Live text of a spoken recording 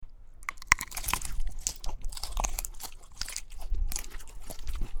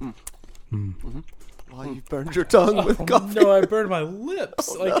Oh, you burned your tongue with coffee. No, I burned my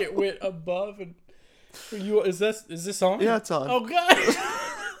lips. It went above. And is this on? Yeah, it's on. Oh God!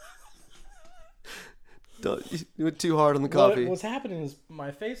 You went too hard on the coffee. What's happening is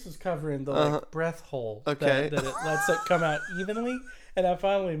my face was covering the breath hole. Okay. That it lets it come out evenly, and I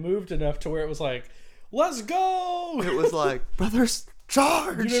finally moved enough to where it was like, "Let's go!" It was like, brothers,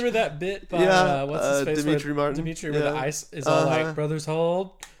 charge! You remember that bit by what's his face? Dimitri Martin. Dimitri, where the ice is all like, "Brothers,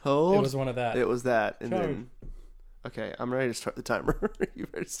 hold." Hold. It was one of that. It was that, and Charge. then. Okay, I'm ready to start the timer. Are you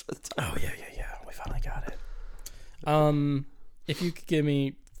ready to start the timer? Oh yeah. We finally got it. If you could give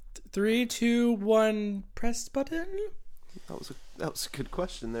me 3, 2, 1, press button. That was a good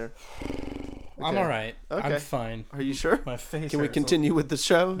question there. I'm all right. Okay. I'm fine. Are you sure? My face. Can we hurts continue with the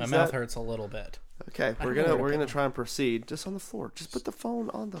show? My mouth hurts a little bit. Okay, we're gonna try and proceed. Just on the floor. Just put the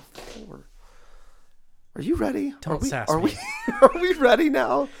phone on the floor. Are you ready? Don't sass are me. Are we ready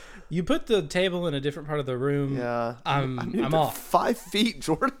now? You put the table in a different part of the room. Yeah, I'm off. 5 feet,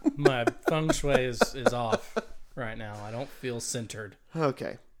 Jordan. My feng shui is off right now. I don't feel centered.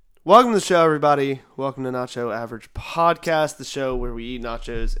 Okay. Welcome to the show, everybody. Welcome to Nacho Average Podcast, the show where we eat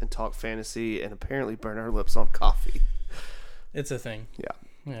nachos and talk fantasy and apparently burn our lips on coffee. It's a thing. Yeah,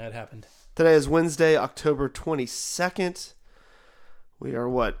 it happened. Today is Wednesday, October 22nd. We are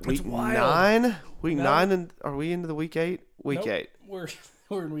what? Week 9? Week 9, and are we into the week 8? Week 8. We're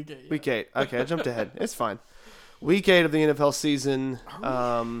in week 8. Yeah. Week 8. Okay, I jumped ahead. It's fine. Week 8 of the NFL season.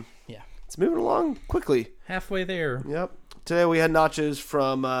 Yeah. It's moving along quickly. Halfway there. Yep. Today we had nachos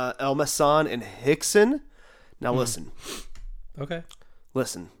from El Masan and Hickson. Now listen. Okay.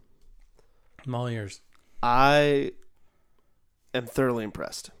 Listen. I'm all ears. I am thoroughly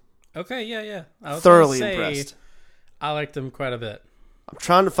impressed. Okay, yeah. I was Thoroughly gonna say, impressed. I liked them quite a bit. I'm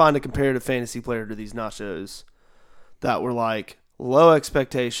trying to find a comparative fantasy player to these nachos that were like low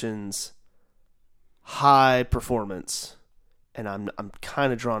expectations, high performance, and I'm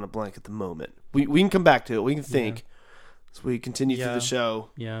kind of drawing a blank at the moment. We can come back to it. We can think as we continue through the show.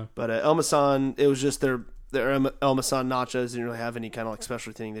 Yeah. But El Masan, it was just their El Masan nachos. Didn't really have any kind of like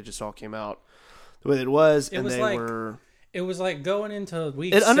special thing. They just all came out the way it was, and was they like, were. It was like going into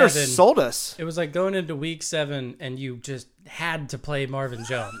week It 7. undersold us. It was like going into week 7 and you just had to play Marvin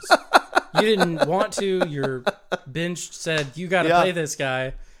Jones. You didn't want to. Your bench said, you got to play this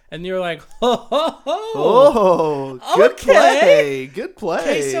guy. And you're like, ho, ho, ho. Oh, good play. Good play.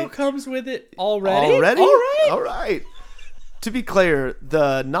 Queso comes with it already? All right. To be clear,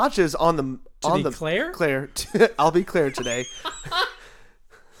 the nachos on the... Claire, I'll be Claire today.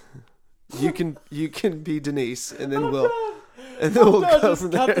 You can be Denise, and then we'll go just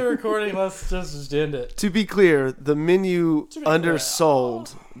from cut there. the recording. Let's just end it. To be clear, the menu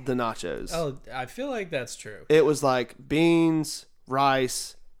undersold the nachos. Oh, I feel like that's true. It was like beans,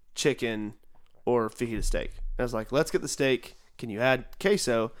 rice, chicken, or fajita steak. I was like, let's get the steak. Can you add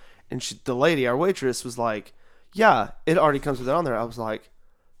queso? And the lady, our waitress, was like, yeah, it already comes with it on there. I was like,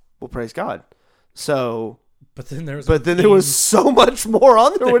 well, praise God. So... But then there was so much more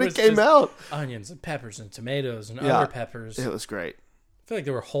on there when it came out. Onions and peppers and tomatoes and other peppers. It was great. I feel like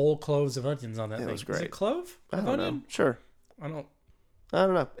there were whole cloves of onions on that thing. It was great. Is it clove? I don't know. Sure. I don't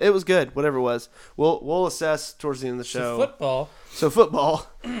know. It was good. Whatever it was. We'll assess towards the end of the show. So football.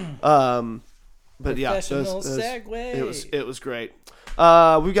 But yeah, segue. It was great.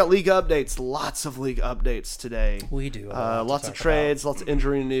 We've got league updates. Lots of league updates today. We do. Lots of trades, lots of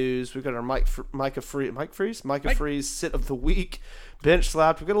injury news. We've got our Micah Freeze sit of the week, bench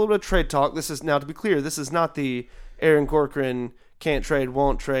slapped. We've got a little bit of trade talk. This is, now to be clear, this is not the Aaron Corcoran can't trade,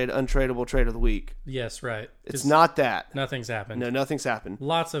 won't trade, untradeable trade of the week. Yes, right. It's not that. Nothing's happened. No, nothing's happened.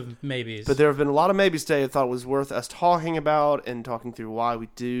 Lots of maybes. But there have been a lot of maybes today I thought was worth us talking about and talking through why we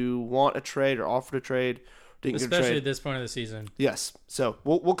do want a trade or offered a trade. Especially at this point of the season. Yes. So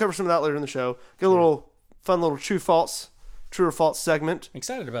we'll cover some of that later in the show. Get a little fun little true or false segment.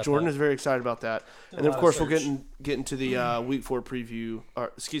 Excited about Jordan that. is very excited about that. And then, of course, we'll get into the week 4 preview. Or,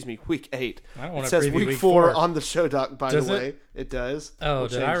 excuse me, week 8. I don't want to to preview week week 4 on the show doc, by does the way. It does. Oh,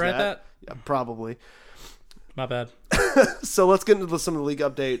 did I write that? Yeah, probably. My bad. So let's get into some of the league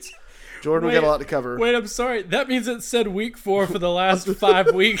updates. Jordan, we got a lot to cover. Wait, I'm sorry. That means it said week 4 for the last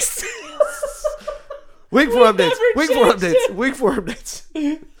 5 weeks. Week 4 updates. Week 4 updates.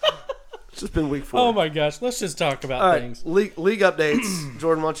 It's just been week 4. Oh my gosh. Let's just talk about things. League updates.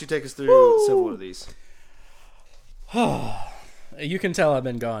 Jordan, why don't you take us through several of these? You can tell I've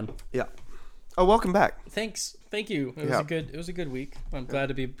been gone. Yeah. Oh, welcome back. Thanks. Thank you. It was a good week. I'm glad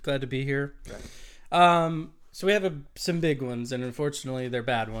to be here. Right. So we have some big ones, and unfortunately they're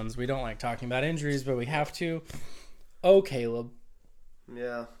bad ones. We don't like talking about injuries, but we have to. Oh, Caleb.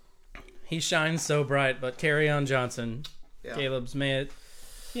 Yeah. He shines so bright, but Kerryon Johnson, Caleb's made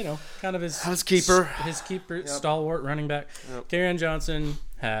kind of his keeper. His keeper, stalwart running back. Yep. Kerryon Johnson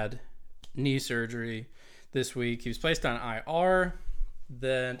had knee surgery this week. He was placed on IR.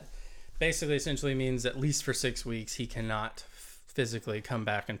 That basically essentially means at least for 6 weeks he cannot physically come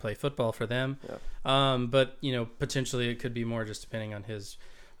back and play football for them. Yeah. But potentially it could be more just depending on his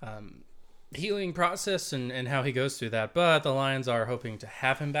healing process and how he goes through that. But the Lions are hoping to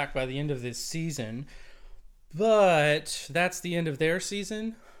have him back by the end of this season. But that's the end of their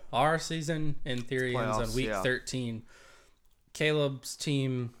season. Our season, in theory, ends on week 13. Caleb's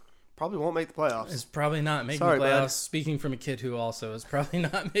team probably won't make the playoffs. Is probably not making the playoffs. Bud. Speaking from a kid who also is probably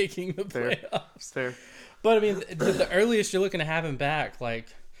not making the playoffs. Fair. But I mean, the earliest you're looking to have him back, like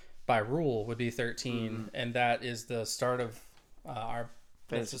by rule, would be 13, and that is the start of our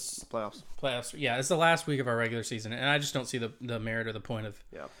playoffs. Playoffs. Yeah, it's the last week of our regular season, and I just don't see the merit or the point of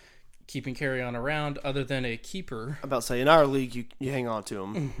keeping Kerryon around other than a keeper. I'm about to say, in our league, you hang on to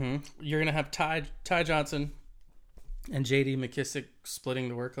him. Mm-hmm. You're going to have Ty Johnson and J.D. McKissick splitting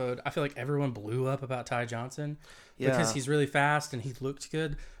the workload. I feel like everyone blew up about Ty Johnson because he's really fast and he looked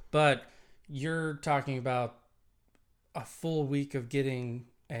good. But you're talking about a full week of getting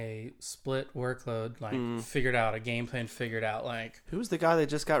a split workload, figured out, a game plan figured out. Like, who was the guy they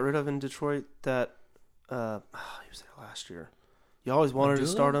just got rid of in Detroit that he was there last year? You always wanted to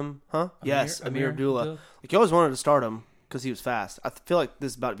start him, huh? Yes, Amir Abdullah. Like, you always wanted to start him because he was fast. I feel like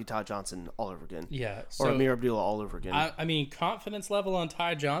this is about to be Ty Johnson all over again. Yeah. Or Amir Abdullah all over again. I mean, confidence level on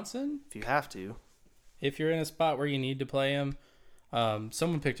Ty Johnson? If you have to. If you're in a spot where you need to play him.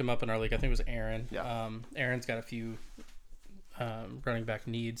 Someone picked him up in our league. I think it was Aaron. Yeah. Aaron's got a few running back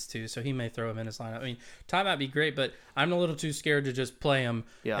needs too, so he may throw him in his lineup. I mean, Ty might be great, but I'm a little too scared to just play him.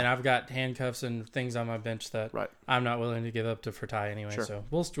 Yeah. And I've got handcuffs and things on my bench that I'm not willing to give up for Ty anyway. Sure. So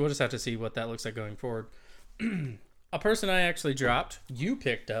we'll just have to see what that looks like going forward. A person I actually dropped, you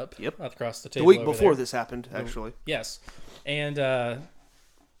picked up across the table. The week before this happened, actually. Yes. And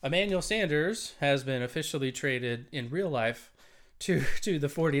Emmanuel Sanders has been officially traded in real life to the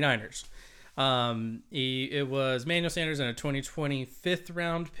 49ers. It was Emmanuel Sanders and a 2020 5th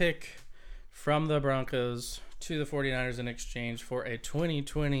round pick from the Broncos to the 49ers in exchange for a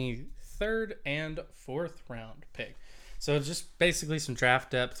 2020 3rd and 4th round pick. So just basically some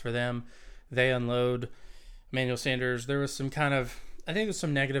draft depth for them. They unload Emmanuel Sanders. There was some kind of, I think there's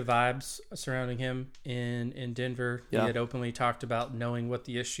some negative vibes surrounding him in Denver. Yeah. He had openly talked about knowing what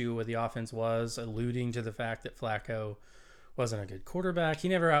the issue with the offense was, alluding to the fact that Flacco wasn't a good quarterback. He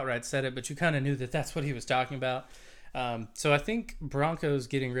never outright said it, but you kind of knew that that's what he was talking about. So I think Broncos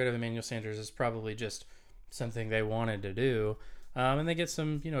getting rid of Emmanuel Sanders is probably just something they wanted to do. And they get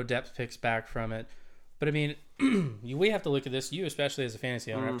some, depth picks back from it. But I mean, we have to look at this. You, especially as a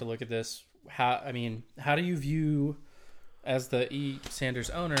fantasy owner, have to look at this. How do you view, as the Sanders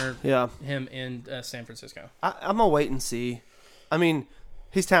owner, him in San Francisco? I'm gonna wait and see. I mean,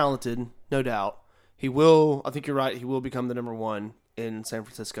 he's talented, no doubt. He will. I think you're right. He will become the number one in San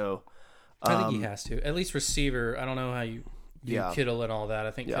Francisco. I think he has to. At least receiver. I don't know how you do Kittle and all that.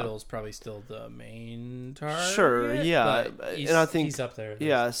 I think Kittle's probably still the main target. Sure, yeah. And I think he's up there.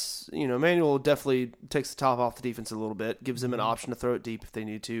 Yes, Emmanuel definitely takes the top off the defense a little bit, gives them an option to throw it deep if they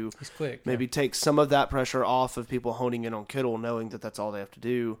need to. He's quick. Maybe takes some of that pressure off of people honing in on Kittle, knowing that that's all they have to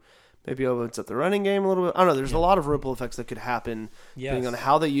do. Maybe opens up the running game a little bit. I don't know. There's a lot of ripple effects that could happen depending on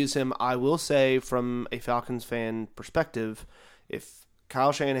how they use him. I will say, from a Falcons fan perspective, if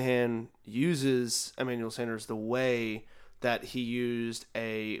Kyle Shanahan uses Emmanuel Sanders the way that he used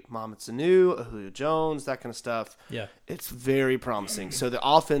a Mohamed Sanu, a Julio Jones, that kind of stuff, it's very promising. So the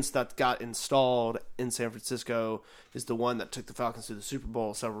offense that got installed in San Francisco is the one that took the Falcons to the Super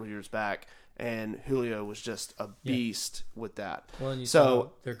Bowl several years back. And Julio was just a beast with that. Well, and you saw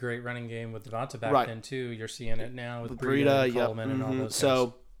their great running game with Devonta back then, too. You're seeing it now with Breida and Coleman and all those guys.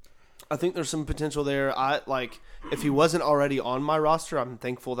 So I think there's some potential there. If he wasn't already on my roster, I'm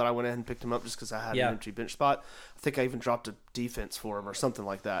thankful that I went ahead and picked him up just because I had an empty bench spot. I think I even dropped a defense for him or something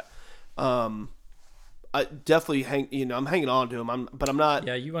like that. I definitely I'm hanging on to him. But I'm not.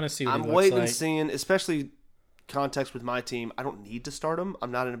 Yeah, you want to see what he looks waiting like. and seeing, especially context with my team. I don't need to start him.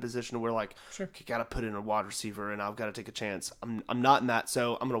 I'm not in a position where you got to put in a wide receiver and I've got to take a chance. I'm not in that,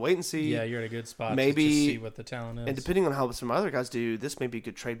 so I'm going to wait and see. Yeah, you're in a good spot maybe to just see what the talent is. And depending on how some other guys do, this may be a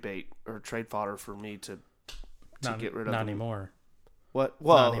good trade bait or trade fodder for me to get rid of. Not anymore. What?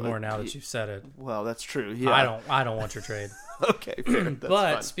 Well, not anymore now that you've said it. Well, that's true. Yeah. I don't want your trade. Okay, fair. That's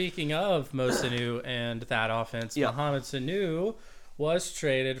but fine. Speaking of Mo Sanu and that offense, Mohamed Sanu was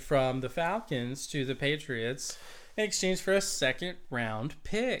traded from the Falcons to the Patriots in exchange for a second round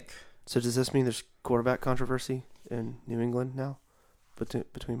pick. So does this mean there's quarterback controversy in New England now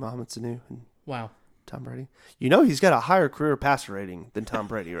between Mohamed Sanu and Wow. Tom Brady? You know he's got a higher career passer rating than Tom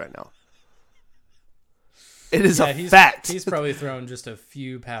Brady right now. It is a fact. He's probably thrown just a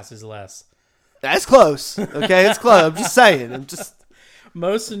few passes less. That's close. Okay, it's close. I'm just saying.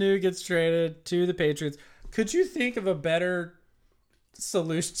 Mo Sanu gets traded to the Patriots. Could you think of a better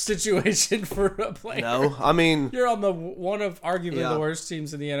situation for a player? No, I mean, you're on the one of arguably the worst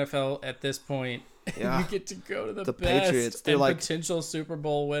teams in the NFL at this point. Yeah. You get to go to the best Patriots. They're and like potential Super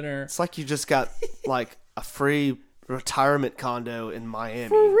Bowl winner. It's like you just got like a free retirement condo in Miami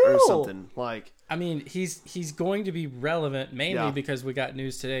For real? or something. Like, I mean, he's going to be relevant mainly because we got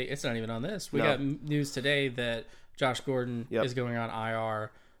news today. It's not even on this. We got news today that Josh Gordon is going on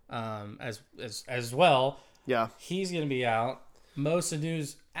IR as well. Yeah, he's going to be out. Mo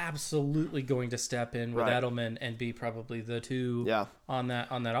Sanu's absolutely going to step in with Right. Edelman and be probably the two on that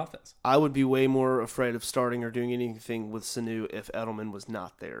offense. I would be way more afraid of starting or doing anything with Sanu if Edelman was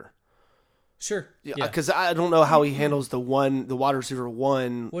not there. Sure. Yeah, because I don't know how he handles the wide receiver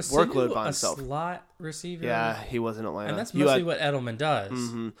one Was workload Sanu by himself. a slot receiver? Yeah, he was in Atlanta, and that's mostly what Edelman does.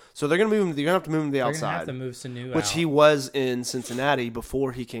 Mm-hmm. So they're gonna move him. You're gonna have to move him to the They're outside. gonna have to move Sanu which out. he was in Cincinnati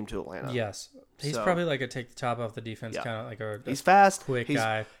before he came to Atlanta. Yes. He's So- probably like a take the top off the defense kind of like a He's fast, quick he's,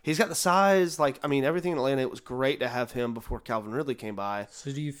 guy. He's got the size. Like, I mean, everything in Atlanta. It was great to have him before Calvin Ridley came by.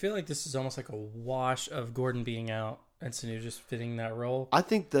 So do you feel like this is almost like a wash of Gordon being out and Sanu just fitting that role? I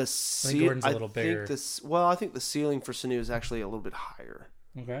think the Gordon's a little bigger. I think the ceiling for Sanu is actually a little bit higher.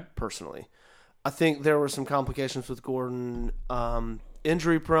 Okay. Personally, I think there were some complications with Gordon,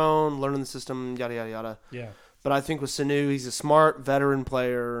 injury prone, learning the system, yada yada yada. Yeah. But I think with Sanu, he's a smart veteran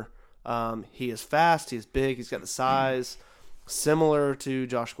player. He is fast. He is big. He's got the size, similar to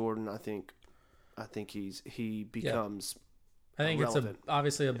Josh Gordon. I think he becomes. I think relevant. it's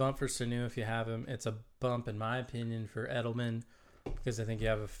obviously a bump for Sanu if you have him. It's a bump, in my opinion, for Edelman because I think you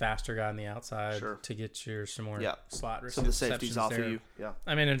have a faster guy on the outside to get some more slot receptions. So the safety's off there. of you. Yeah.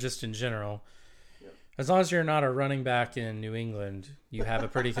 I mean, and just in general, as long as you're not a running back in New England, you have a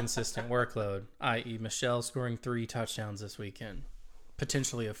pretty consistent workload, i.e. Michelle scoring 3 touchdowns this weekend.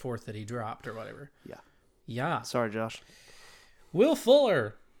 Potentially a 4th that he dropped or whatever. Yeah. Sorry, Josh. Will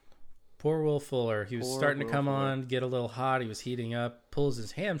Fuller. Poor Will Fuller. He was starting to come on, get a little hot. He was heating up, pulls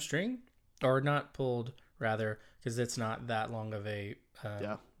his hamstring. Or not pulled, rather, because it's not that long of a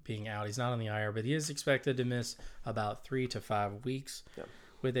being out. He's not on the IR, but he is expected to miss about 3 to 5 weeks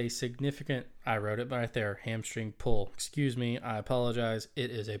with a significant, I wrote it right there, hamstring pull. Excuse me, I apologize. It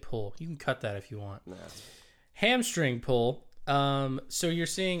is a pull. You can cut that if you want. Nah. Hamstring pull. So you're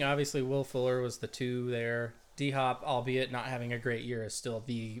seeing, obviously, Will Fuller was the 2 there. D-Hop, albeit not having a great year, is still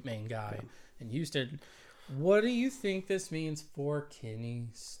the main guy in Houston. What do you think this means for Kenny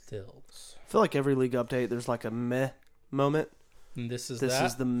Stills? I feel like every league update, there's like a meh moment. And this is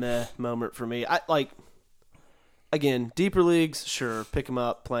the meh moment for me. Again, deeper leagues, sure, pick them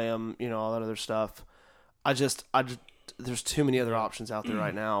up, play them, all that other stuff. I just there's too many other options out there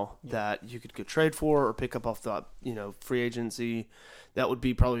right now that you could go trade for or pick up off the free agency. That would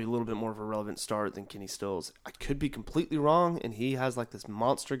be probably a little bit more of a relevant start than Kenny Stills. I could be completely wrong, and he has like this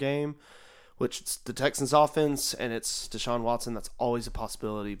monster game, which it's the Texans offense and it's Deshaun Watson. That's always a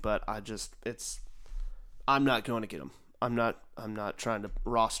possibility, but I'm not going to get him. I'm not trying to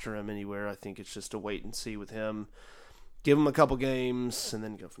roster him anywhere. I think it's just a wait and see with him. Give him a couple games and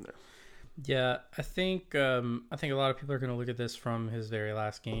then go from there. Yeah, I think a lot of people are going to look at this from his very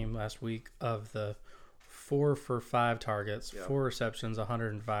last game last week of the 4 for 5 targets, 4 receptions,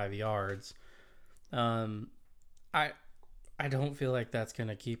 105 yards. I don't feel like that's going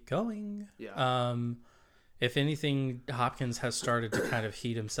to keep going. Yeah. If anything, Hopkins has started to kind of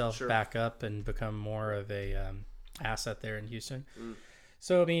heat himself back up and become more of a asset there in Houston.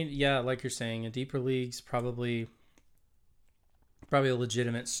 So, I mean, yeah, like you're saying, in deeper leagues, probably a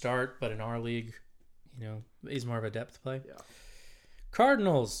legitimate start, but in our league, he's more of a depth play. Yeah.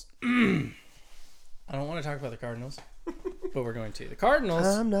 Cardinals. I don't want to talk about the Cardinals, but we're going to. The Cardinals.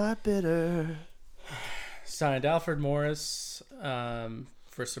 I'm not bitter. Signed Alfred Morris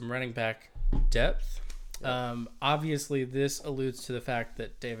for some running back depth. Obviously, this alludes to the fact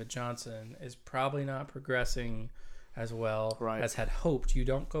that David Johnson is probably not progressing as well as had hoped. You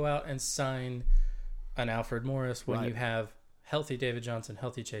don't go out and sign an Alfred Morris when you have healthy David Johnson,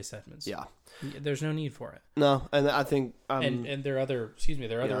 healthy Chase Edmonds. Yeah. There's no need for it. No, and I think... and there are other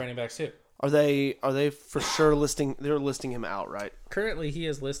running backs too. Are they for sure listing? They're listing him out, right? Currently, he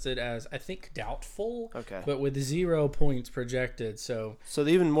is listed as, I think, doubtful. Okay. But with 0 points projected, so So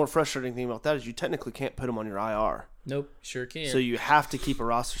the even more frustrating thing about that is you technically can't put him on your IR. nope, sure can. So you have to keep a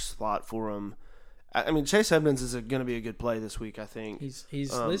roster spot for him. I mean, Chase Edmonds is going to be a good play this week, I think.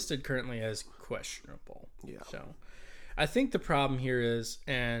 He's listed currently as questionable. Yeah. So I think the problem here is,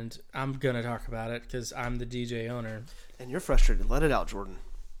 and I'm going to talk about it because I'm the DJ owner, And you're frustrated. Let it out, Jordan.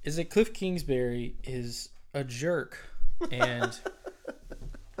 is that Cliff Kingsbury is a jerk. And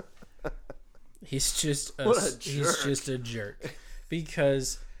he's just he's just a jerk.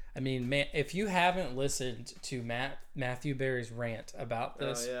 Because, I mean, man, if you haven't listened to Matthew Berry's rant about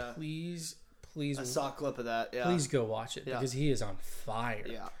this, please I saw a clip of that. Yeah. please go watch it because he is on fire.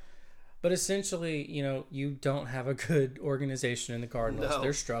 Yeah. But essentially, you don't have a good organization in the Cardinals. No.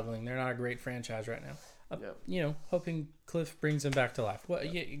 They're struggling. They're not a great franchise right now. Yeah. Hoping Cliff brings them back to life. Well,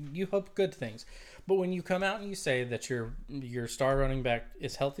 you hope good things. But when you come out and you say that your star running back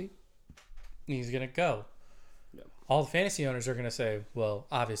is healthy, he's going to go. Yeah. All the fantasy owners are going to say, well,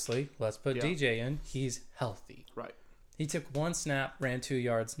 obviously, let's put DJ in. He's healthy. Right. He took 1 snap, ran 2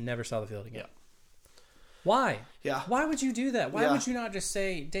 yards, never saw the field again. Yeah. Why? Yeah. Why would you do that? Why would you not just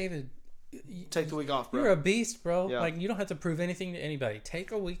say, David, Take the week off, bro. you're a beast, bro. Yeah. Like, you don't have to prove anything to anybody.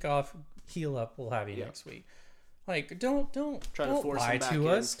 Take a week off, heal up. We'll have you next week. Like, don't Try to force lie him back to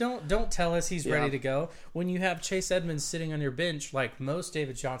in. us. Don't tell us he's ready to go. When you have Chase Edmonds sitting on your bench, like most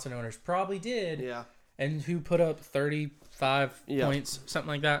David Johnson owners probably did, Yeah. and who put up 35 points, something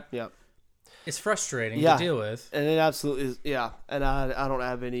like that. Yeah. It's frustrating to deal with. And it absolutely is. Yeah. And I don't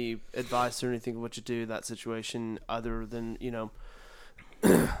have any advice or anything what you do in that situation other than,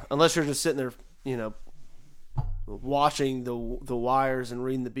 unless you're just sitting there, watching the wires and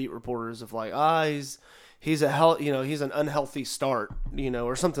reading the beat reporters of like, he's an unhealthy start,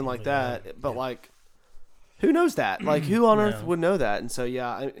 or something like that. But like, who knows that? Like, who on earth would know that? And so,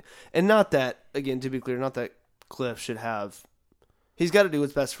 and not that, again, to be clear, not that Cliff should have. He's got to do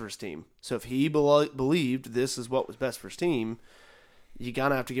what's best for his team. So if he believed this is what was best for his team, you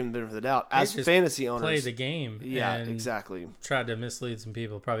gotta have to give him the benefit of the doubt. As fantasy owners, play the game. Yeah, and exactly. Tried to mislead some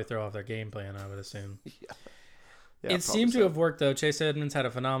people, probably throw off their game plan, I would assume. Yeah, it seemed to have worked, though. Chase Edmonds had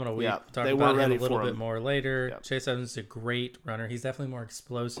a phenomenal week. Yeah, Talk they about were him ready a little for bit him. more later. Yeah. Chase Edmonds is a great runner. He's definitely more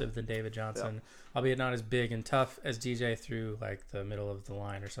explosive than David Johnson, albeit not as big and tough as DJ through like the middle of the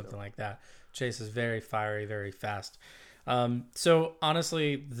line or something like that. Chase is very fiery, very fast. So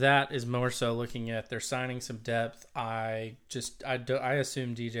honestly, that is more so looking at they're signing some depth. I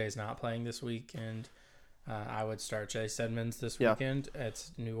assume DJ is not playing this week, and I would start Chase Edmonds this weekend.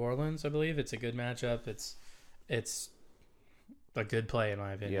 It's New Orleans, I believe. It's a good matchup. It's a good play in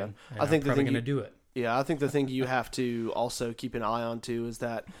my opinion. I think I'm probably going to do it. Yeah, I think the thing you have to also keep an eye on too is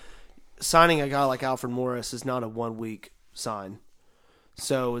that signing a guy like Alfred Morris is not a 1 week sign.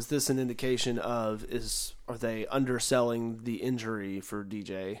 So is this an indication of are they underselling the injury for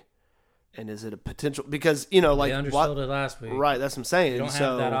DJ? And is it a potential because they undersold it last week. Right, that's what I'm saying. You don't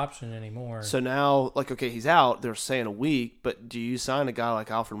have that option anymore. So now, like, okay, he's out. They're saying a week, but do you sign a guy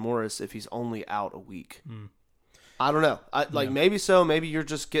like Alfred Morris if he's only out a week? I don't know. Maybe so. Maybe you're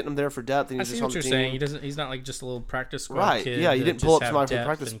just getting him there for depth. And I he's see just what on you're the saying. team. He's not like just a little practice squad Right? kid. Yeah, you didn't pull up somebody from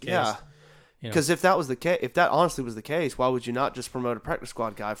practice. Yeah, Because if that was the case, if that honestly was the case, why would you not just promote a practice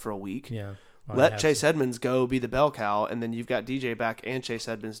squad guy for a week? Yeah. Let Chase Edmonds go be the bell cow, and then you've got DJ back and Chase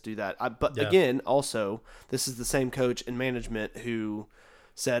Edmonds do that. Again, also, this is the same coach and management who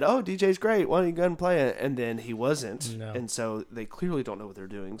said, "Oh, DJ's great. Why don't you go ahead and play it?" And then he wasn't, and so they clearly don't know what they're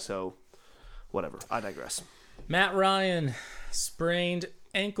doing. So, whatever. I digress. Matt Ryan sprained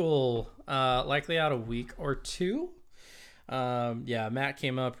ankle, likely out a week or two. Matt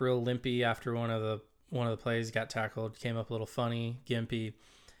came up real limpy after one of the plays, got tackled, came up a little funny, gimpy.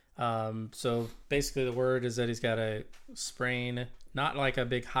 So basically the word is that he's got a sprain, not like a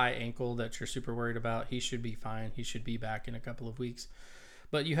big high ankle that you're super worried about. He should be fine. He should be back in a couple of weeks.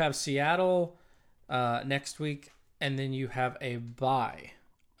 But you have Seattle next week, and then you have a bye.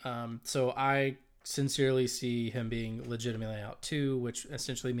 So I sincerely see him being legitimately out too, which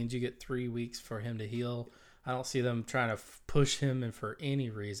essentially means you get 3 weeks for him to heal. I don't see them trying to push him in for any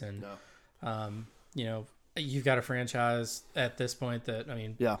reason. No. You've got a franchise at this point that,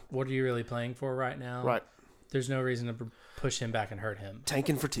 what are you really playing for right now? Right. There's no reason to push him back and hurt him.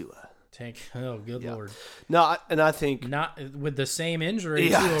 Tanking for Tua. Oh, good Lord. No, I think not with the same injury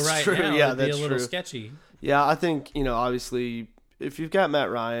Yeah, too it's right true. now. Yeah, It'd be a that's little true. sketchy. Yeah, I think, obviously, if you've got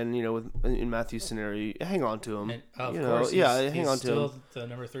Matt Ryan, in Matthew's scenario, hang on to him. And of course, he's hang on to still him. the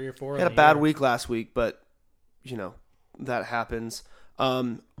number 3 or 4. He had a bad week last week, but, that happens.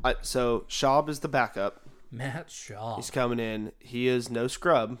 So Schaub is the backup. Matt Shaw. He's coming in. He is no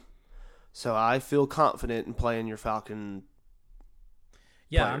scrub. So I feel confident in playing your Falcon.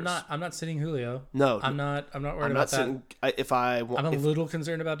 Yeah, players. I'm not sitting Julio. No, I'm not worried I'm about not that. sitting. I'm a little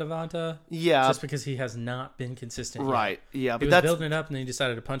concerned about Devonta. Yeah, just because he has not been consistent. right. Yet. Yeah, He but was that's building it up, and then he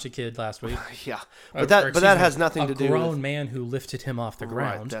decided to punch a kid last week. yeah. Or But excuse that me, has nothing to do a grown with man who lifted him off the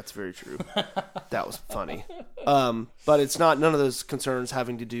Right, ground. that's very true. That was funny. But it's not none of those concerns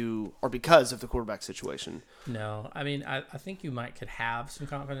having to do or because of the quarterback situation. No, I mean, I think you could have some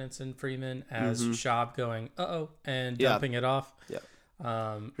confidence in Freeman as Schaub going, and dumping it off. Yeah.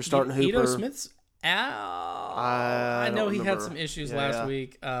 You're starting Hooper. Ito Smith's out. I know don't he had remember. some issues Yeah, last yeah.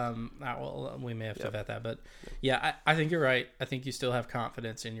 week. Well, we may have to vet that, but yeah, I think you're right. I think you still have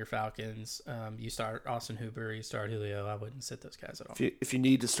confidence in your Falcons. You start Austin Hooper, you start Julio. I wouldn't sit those guys at all. If you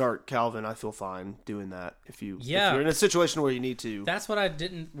need to start Calvin, I feel fine doing that. If you're in a situation where you need to. That's what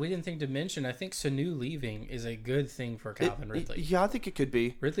we didn't think to mention. I think Sanu leaving is a good thing for Calvin Ridley. Yeah, I think it could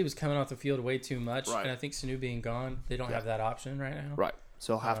be. Ridley was coming off the field way too much, Right. and I think Sanu being gone, they don't have that option right now. Right.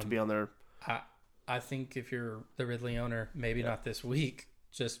 So he'll have to be on there. I think if you're the Ridley owner, maybe not this week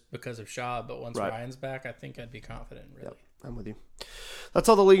just because of Shaw, but once Ryan's back, I think I'd be confident in Ridley. Yep, I'm with you. That's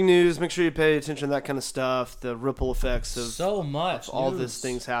all the league news. Make sure you pay attention to that kind of stuff, the ripple effects of so much of all these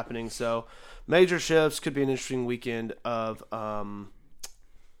things happening. So major shifts, could be an interesting weekend of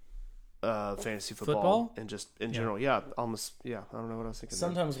fantasy football and just in general. Yeah, almost. Yeah, I don't know what I was thinking.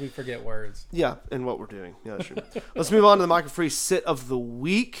 Sometimes we forget words. Yeah, and what we're doing. Yeah, that's true. Let's move on to the Micro Free Sit of the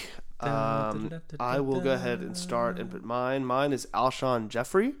Week. I will go ahead and start and put mine. Mine is Alshon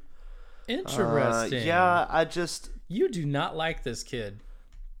Jeffrey. Interesting. You do not like this kid.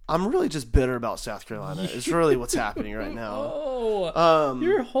 I'm really just bitter about South Carolina. It's really what's happening right now. Oh,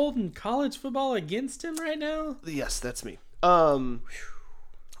 you're holding college football against him right now? Yes, that's me.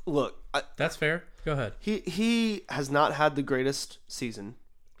 Look, that's fair. Go ahead. He has not had the greatest season.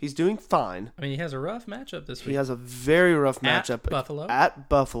 He's doing fine. I mean, he has a rough matchup this week. He has a very rough matchup at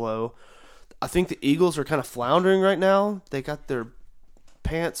Buffalo. I think the Eagles are kind of floundering right now. They got their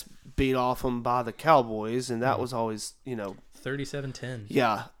pants beat off them by the Cowboys, and that was always, 37-10.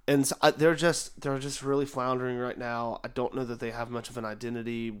 Yeah, and so they're just really floundering right now. I don't know that they have much of an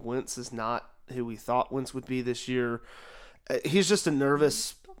identity. Wentz is not who we thought Wentz would be this year. He's just a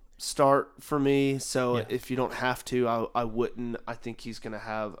nervous start for me, so if you don't have to, I wouldn't. I think he's going to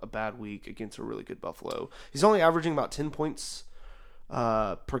have a bad week against a really good Buffalo. He's only averaging about 10 points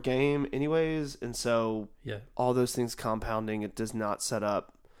per game anyways, and so all those things compounding, it does not set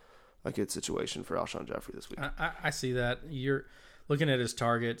up a good situation for Alshon Jeffrey this week. I see that. You're looking at his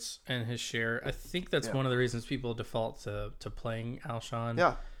targets and his share. I think that's one of the reasons people default to playing Alshon.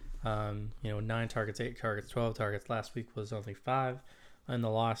 Yeah. 9 targets, 8 targets, 12 targets. Last week was only 5 in the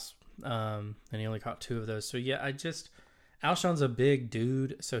loss, and he only caught 2 of those. So Alshon's a big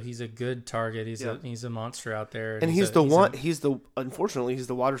dude, so he's a good target. He's a monster out there, and unfortunately he's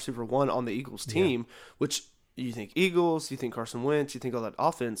the wide receiver 1 on the Eagles team, which you think Eagles, you think Carson Wentz, you think all that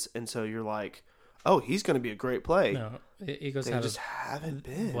offense, and so you're like, oh, he's going to be a great play. No, Eagles haven't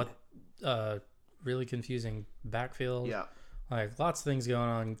been. What really confusing backfield. Yeah. Like, lots of things going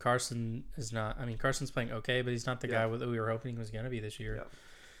on. Carson is not. I mean, Carson's playing okay, but he's not the guy that we were hoping he was going to be this year. Yeah.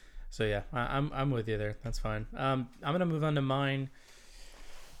 So I'm with you there. That's fine. I'm going to move on to mine.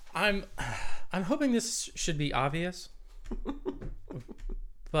 I'm hoping this should be obvious,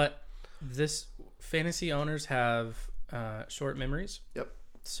 but this fantasy owners have short memories. Yep.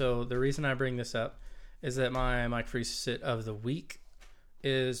 So the reason I bring this up is that my Mike Free Sit of the Week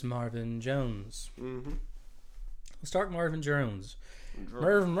is Marvin Jones. Mm-hmm. Let's start Marvin Jones.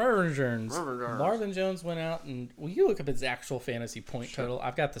 Marvin Jones went out and you look up his actual fantasy point total.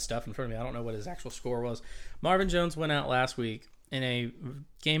 I've got the stuff in front of me. I don't know what his actual score was. Marvin Jones went out last week in a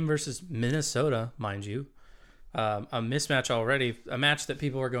game versus Minnesota, mind you. A mismatch already. A match that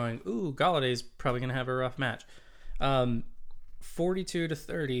people are going, ooh, Galladay's probably going to have a rough match.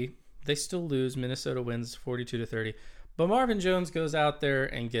 42-30. They still lose. Minnesota wins 42-30. But Marvin Jones goes out there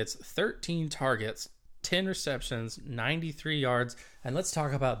and gets 13 targets, 10 receptions, 93 yards, and let's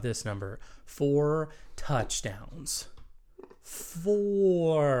talk about this number. 4 touchdowns.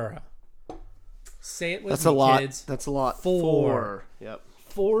 4. Say it with That's me, a lot. kids. That's a lot. 4. Yep.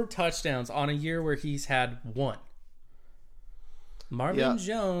 4 touchdowns on a year where he's had 1. Marvin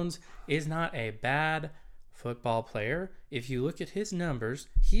Jones is not a bad football player. If you look at his numbers,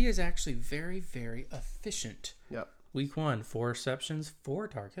 he is actually very, very efficient. Yep. Week 1, 4 receptions, 4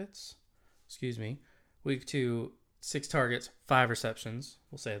 targets. Excuse me. Week 2, 6 targets, 5 receptions.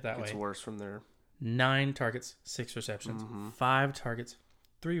 We'll say it that way. It's worse from there. 9 targets, 6 receptions. Mm-hmm. 5 targets,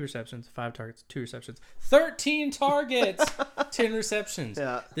 3 receptions. 5 targets, 2 receptions. 13 targets, 10 receptions.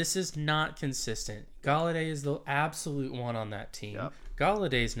 Yeah. This is not consistent. Galladay is the absolute one on that team. Yep.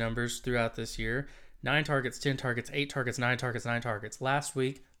 Galladay's numbers throughout this year: 9 targets, 10 targets, 8 targets, 9 targets, 9 targets. Last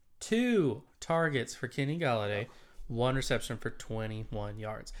week, 2 targets for Kenny Galladay, 1 reception for 21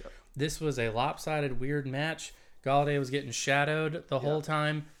 yards. Yep. This was a lopsided, weird match. Galladay was getting shadowed the whole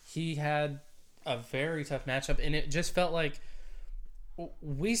time. He had a very tough matchup, and it just felt like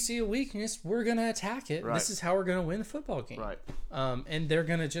we see a weakness, we're going to attack it. Right. This is how we're going to win the football game. Right. And they're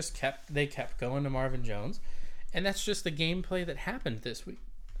going to they kept going to Marvin Jones, and that's just the gameplay that happened this week.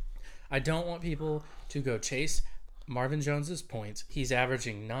 I don't want people to go chase Marvin Jones's points. He's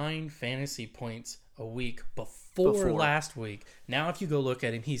averaging 9 fantasy points a week before last week. Now, if you go look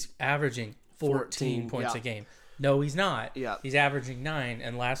at him, he's averaging 14 points a game. No, he's not. Yeah. He's averaging 9,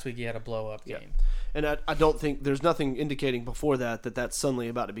 and last week he had a blow-up game. And I don't think there's nothing indicating before that that's suddenly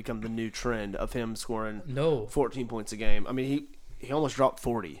about to become the new trend of him scoring 14 points a game. I mean, he almost dropped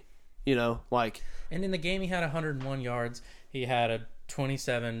 40, And in the game, he had 101 yards. He had a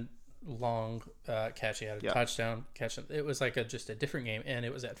 27 long catch. He had a touchdown catch. It was like just a different game, and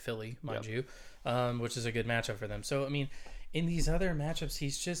it was at Philly, mind you, which is a good matchup for them. So, I mean, in these other matchups,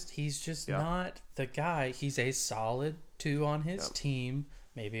 he's just not the guy. He's a solid 2 on his team,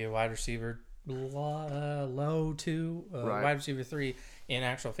 maybe a wide receiver low 2, wide receiver 3 in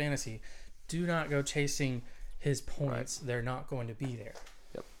actual fantasy. Do not go chasing his points. Right. They're not going to be there.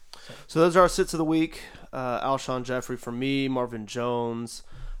 Yep. So those are our sits of the week. Alshon Jeffrey for me, Marvin Jones.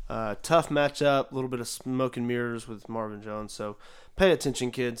 Tough matchup, a little bit of smoke and mirrors with Marvin Jones. So pay attention,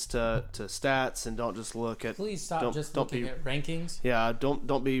 kids, to stats, and don't just look at. Please stop looking at rankings. Yeah,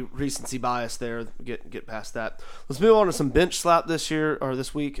 don't be recency bias there. Get past that. Let's move on to some bench slap this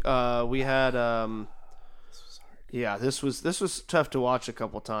week. We had this was tough to watch a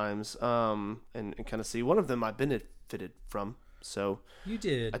couple times. And kind of see. One of them I benefited from. So you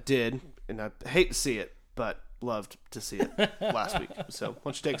did. I did, and I hate to see it, but loved to see it last week. So why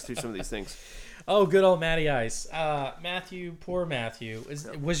don't you take us through some of these things? Oh, good old Matty Ice. Poor Matthew.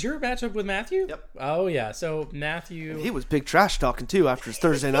 Was your matchup with Matthew? Yep. Oh, yeah. So Matthew... And he was big trash talking, too, after his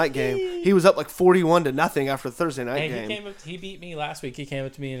Thursday night game. He was up like 41-0 after the Thursday night game. He beat me last week. He came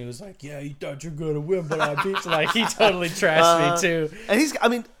up to me and he was like, yeah, you thought you were going to win, but I beat you. Like, he totally trashed me, too. And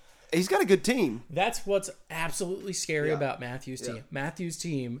he's got a good team. That's what's absolutely scary about Matthew's team. Matthew's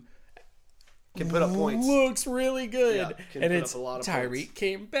team... can put up points. Looks really good. Yeah, and it's Tyreek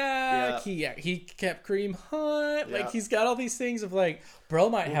came back. Yeah. He kept Kareem Hunt. Yeah. Like, he's got all these things of like, bro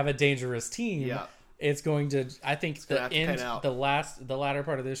might have a dangerous team. Yeah. It's going to, I think the latter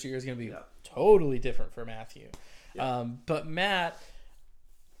part of this year is going to be totally different for Matthew. Yeah. But Matt,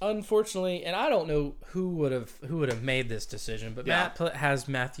 unfortunately, and I don't know who would have made this decision, but Matt has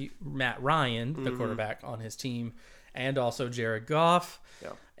Matt Ryan, the quarterback, on his team, and also Jared Goff.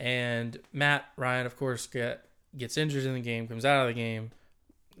 Yeah. And Matt Ryan, of course, gets injured in the game, comes out of the game.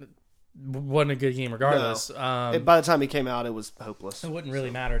 Wasn't a good game regardless. No. By the time he came out, it was hopeless. It wouldn't really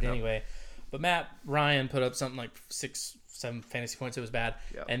mattered anyway. But Matt Ryan put up something like 6-7 fantasy points. It was bad.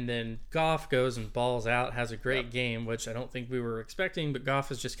 Yep. And then Goff goes and balls out, has a great game, which I don't think we were expecting, but Goff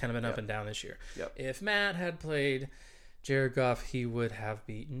has just kind of been up and down this year. Yep. If Matt had played Jared Goff, he would have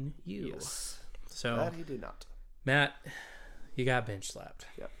beaten you. Yes. So that he did not. Matt, you got bench slapped.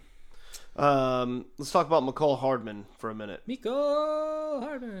 Yep. Let's talk about McCall Hardman for a minute. McCall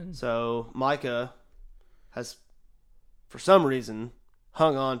Hardman. So Micah has, for some reason,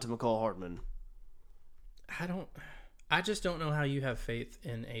 hung on to McCall Hardman. I just don't know how you have faith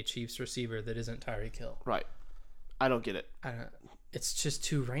in a Chiefs receiver that isn't Tyreek Hill. Right. I don't get it. It's just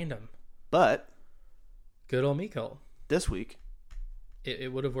too random. But good old Miko. This week,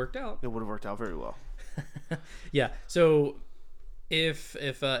 it would have worked out. It would have worked out very well. Yeah. So if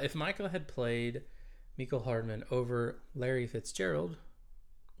Michael had played Mecole Hardman over Larry Fitzgerald,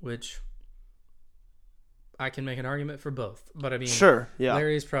 which I can make an argument for both, but I mean, sure, yeah,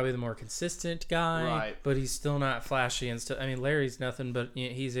 Larry's probably the more consistent guy, right? But he's still not flashy and stuff. I mean, Larry's nothing but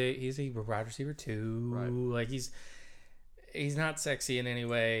he's a wide receiver too. Right. Like he's not sexy in any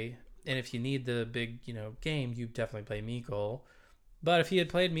way. And if you need the big game, you definitely play Mecole. But if he had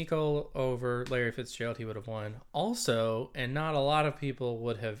played Mecole over Larry Fitzgerald, he would have won. Also, and not a lot of people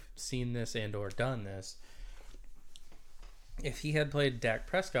would have seen this and or done this, if he had played Dak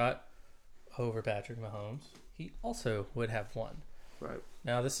Prescott over Patrick Mahomes, he also would have won. Right.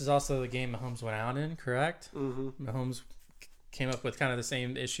 Now, this is also the game Mahomes went out in, correct? Mm-hmm. Mahomes came up with kind of the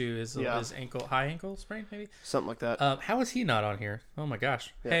same issue as his high ankle sprain, maybe? Something like that. How is he not on here? Oh, my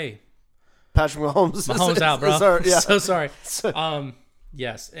gosh. Yeah. Hey, Patrick Mahomes. Mahomes out, bro. Yeah. So sorry.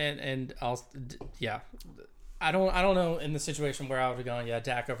 Yes, and I don't know in the situation where I would have gone,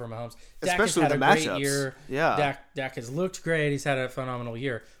 Dak over Mahomes. Dak Especially has had with a the great matchups. year. Yeah. Dak has looked great. He's had a phenomenal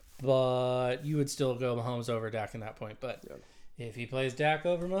year. But you would still go Mahomes over Dak in that point. But if he plays Dak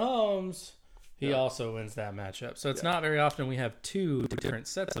over Mahomes, he also wins that matchup. So it's not very often we have two different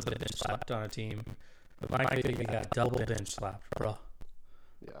sets of bench slapped on a team. But Mike Biggie got double bench slapped, bro.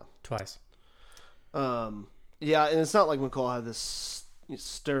 Yeah. Twice. Yeah, and it's not like McCall had this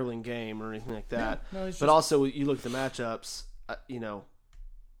sterling game or anything like that. No, he's but just- also, you look at the matchups,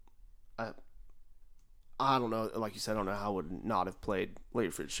 I don't know. Like you said, I don't know how I would not have played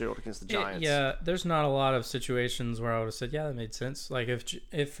Larry Fitzgerald against the Giants. Yeah, there's not a lot of situations where I would have said, that made sense. Like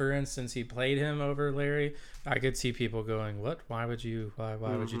if for instance he played him over Larry, I could see people going, "What? Why would you? Why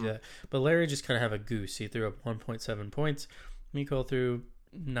would you do that?" But Larry just kind of have a goose. He threw up 1.7 points. Miko threw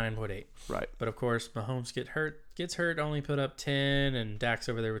 9.8. Right. But of course, Mahomes gets hurt, only put up 10, and Dak's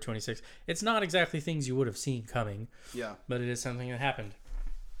over there with 26. It's not exactly things you would have seen coming. Yeah. But it is something that happened.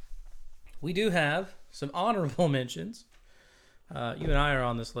 We do have some honorable mentions. You and I are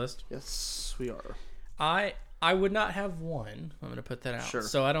on this list. Yes, we are. I would not have won. I'm going to put that out. Sure.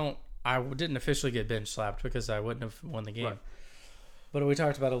 So I didn't officially get bench slapped because I wouldn't have won the game. Right. But we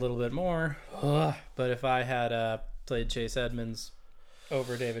talked about it a little bit more. But if I had played Chase Edmonds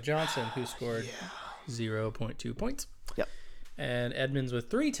over David Johnson, who scored 0.2 points. Yep. And Edmonds with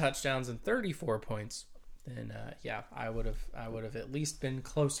 3 touchdowns and 34 points, then I would have at least been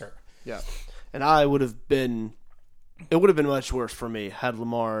closer. Yeah. And it would have been much worse for me had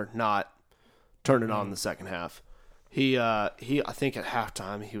Lamar not turned it on in the second half. He I think at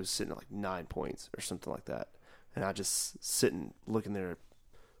halftime he was sitting at like 9 points or something like that. And I just sitting looking there at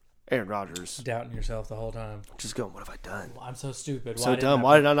Aaron Rodgers. Doubting yourself the whole time. Just going, what have I done? Well, I'm so stupid. So dumb.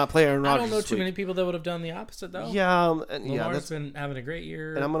 Why did I not play Aaron Rodgers? I don't know this too week? many people that would have done the opposite though. Yeah, Lamar's been having a great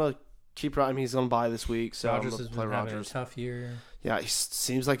year. And I'm gonna keep. I mean, he's gonna bye this week, so Rodgers I'm has gonna play been having a Rodgers. tough year. Yeah, he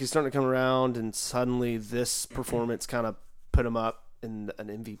seems like he's starting to come around, and suddenly this performance kind of put him up in an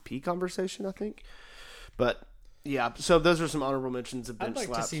MVP conversation, I think. But yeah, so those are some honorable mentions of bench I'd like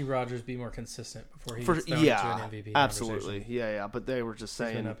slaps. to see Rodgers be more consistent before he gets thrown into an MVP absolutely, conversation. yeah. But they were just He's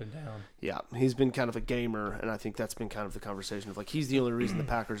saying, been up and down. yeah, he's been kind of a gamer, and I think that's been kind of the conversation of like he's the only reason the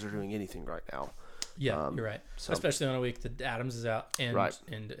Packers are doing anything right now. Yeah, you're right. so- Especially on a week that Adams is out and Right.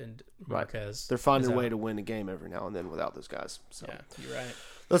 and Marquez. They're finding is a way out. to win a game every now and then without those guys. So Yeah, you're right.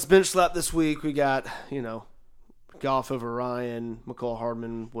 let's bench slap this week. We got, Goff over Ryan. McCall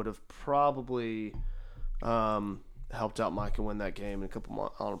Hardman would have probably helped out Mike and win that game. And a couple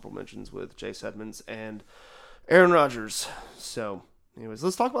more honorable mentions with Chase Edmonds and Aaron Rodgers. So, anyways,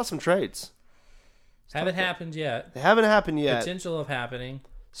 let's talk about some trades. Haven't happened yet. They haven't happened yet. Potential of happening.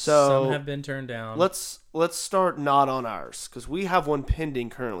 So Some have been turned down. let's start not on ours because we have one pending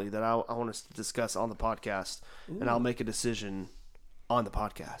currently that I want us to discuss on the podcast, and I'll make a decision on the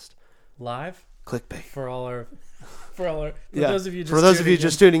podcast. Live Clickbait. for Yeah. those of you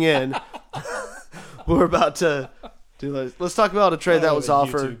just tuning in, we're about to do this. Let's talk about a trade that was the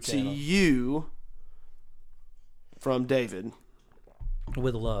offered YouTube to channel. you from David.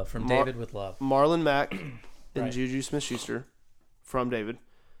 with love from David with love. Marlon Mack and Right. Juju Smith-Schuster from David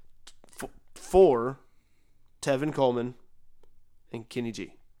for Tevin Coleman and Kenny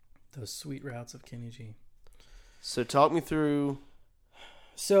G. Those sweet routes of Kenny G. So talk me through.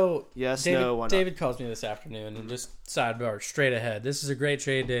 So Yes, David, no, why not? David calls me this afternoon and just sidebar straight ahead. This is a great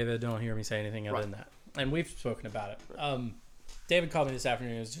trade, David. Don't hear me say anything other than that. And we've spoken about it. David called me this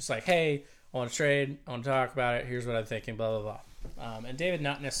afternoon and was just like, hey, I want to trade. I want to talk about it. Here's what I'm thinking, blah, blah, blah. And David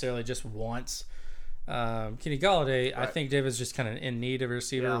not necessarily just wants Kenny Galladay. I think David's just kind of in need of a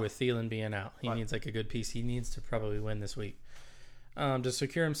receiver with Thielen being out. He needs like a good piece. He needs to probably win this week to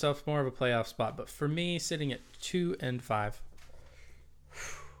secure himself more of a playoff spot. But for me, sitting at 2-5,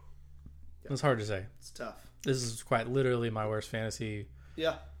 it's hard to say. It's tough. This is quite literally my worst fantasy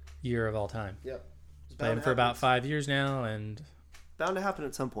Yeah. year of all time. Yep. It's Playing for about 5 years now, and bound to happen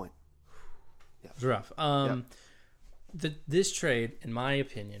at some point. it's rough. This trade, in my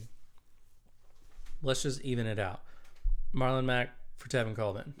opinion, let's just even it out. Marlon Mack for Tevin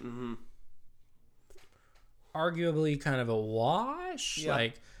Coleman. Mm-hmm. Arguably kind of a wash. Yeah.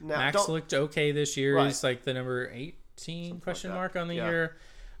 Like, Now, Max looked okay this year. Right. He's like the number 18 question that. mark on the Yeah. year.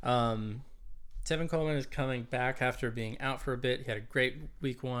 Tevin Coleman is coming back after being out for a bit. He had a great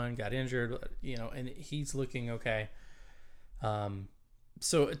week 1, got injured, and he's looking okay.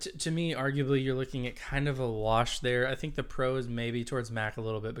 So to me, arguably, you're looking at kind of a wash there. I think the pro is maybe towards Mac a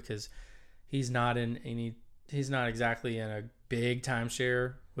little bit because he's not exactly in a big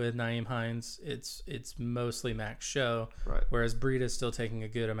timeshare with Nyheim Hines. It's mostly Mac's show, Right. whereas Breida's still taking a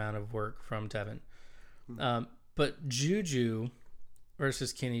good amount of work from Tevin. But Juju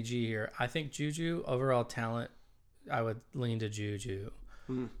versus Kenny G here. I think Juju, overall talent, I would lean to Juju.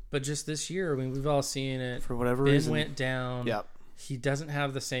 But just this year, I mean, we've all seen it. For whatever Ben reason. went down. Yep. He doesn't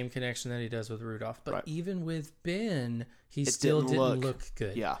have the same connection that he does with Rudolph. But Right. even with Ben, he It still didn't didn't look- look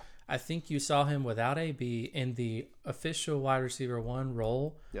good. Yeah. I think you saw him without AB in the official wide receiver 1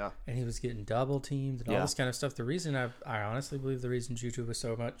 role. Yeah. And he was getting double teamed and all Yeah. this kind of stuff. The reason I honestly believe the reason Juju was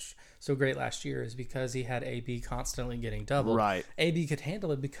so great last year is because he had AB constantly getting doubled. Right. AB could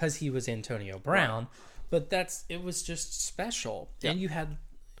handle it because he was Antonio Brown, but it was just special. Yeah. And you had,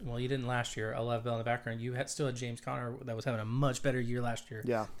 well, you didn't last year. I love Bell in the background. You still had James Conner that was having a much better year last year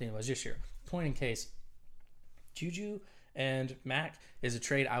Yeah. than he was this year. Point in case, Juju and Mac is a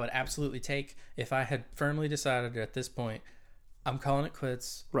trade I would absolutely take if I had firmly decided at this point I'm calling it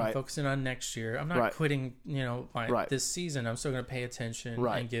quits. Right. I'm focusing on next year. I'm not Right. quitting, Right. this season. I'm still going to pay attention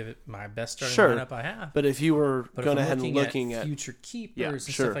Right. and give it my best starting Sure. lineup I have. But if you were But going if I'm ahead and looking at future keepers Yeah, and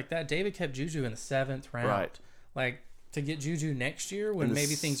sure. stuff like that, David kept Juju in the 7th round. Right. Like, to get Juju next year when In the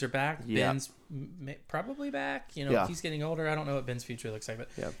maybe things are back, yeah. Ben's probably back. Yeah. If he's getting older, I don't know what Ben's future looks like. But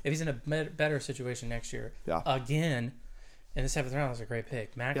Yeah. if he's in a better situation next year, Yeah. again, in the 7th round was a great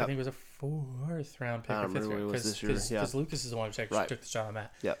pick. Mac, Yeah. I think, was a 4th round pick I or don't 5th remember round. what it was this year. Yeah. Because Lucas is the one who Right. took the shot on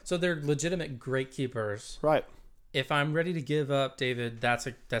Matt. Yeah. So they're legitimate great keepers. right. If I'm ready to give up David, that's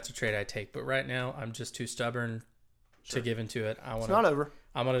a trade I take. But right now, I'm just too stubborn to give into it. It's not over.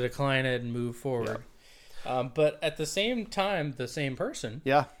 I'm going to decline it and move forward. But at the same time, the same person.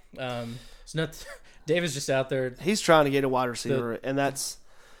 Yeah. It's not. David's just out there. He's trying to get a wide receiver, and that's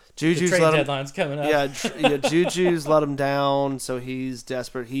The Juju's trade let him. deadline's coming up. Yeah, Juju's let him down, so he's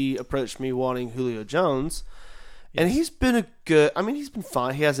desperate. He approached me wanting Julio Jones, and he's been a good. I mean, he's been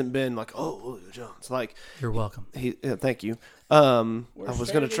fine. He hasn't been like, oh, Julio Jones. Like, You're welcome. thank you. I was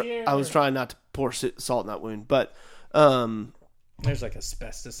straight gonna of the try. year. I was trying not to pour salt in that wound, but There's like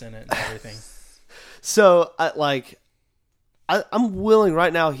asbestos in it and everything. so I'm willing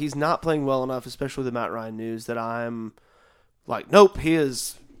right now. He's not playing well enough, especially with the Matt Ryan news, that I'm like, nope, he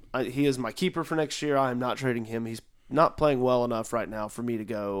is my keeper for next year. I am not trading him. He's not playing well enough right now for me to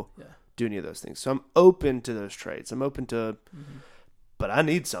go do any of those things. So I'm open to those trades. I'm open to, but I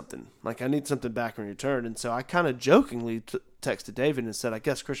need something. Like, I need something back in return. And so I kind of jokingly texted David and said, I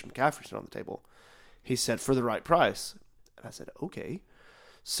guess Christian McCaffrey's on the table. He said, for the right price. And I said, okay.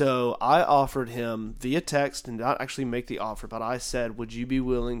 So I offered him via text, and not actually make the offer, but I said, would you be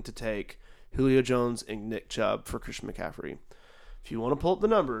willing to take Julio Jones and Nick Chubb for Christian McCaffrey? If you want to pull up the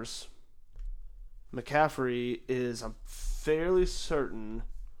numbers, McCaffrey is, I'm fairly certain,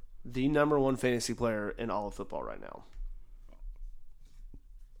 the number one fantasy player in all of football right now.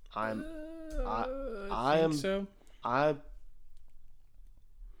 I am So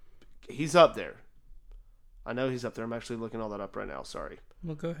he's up there. I know he's up there. I'm actually looking all that up right now. Sorry.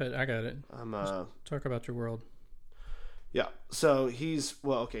 well, go ahead. I got it. I'm Talk about your world. yeah. So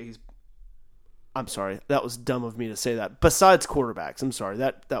I'm sorry. That was dumb of me to say that. Besides quarterbacks, I'm sorry.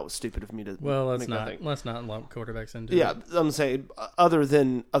 That was stupid of me to Well, make that thing. let's not lump quarterbacks into Yeah, it. I'm saying other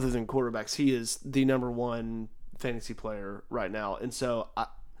than quarterbacks, he is the number one fantasy player right now. And so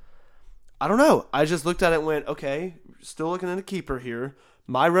I don't know. I just looked at it and went, okay, still looking at a keeper here.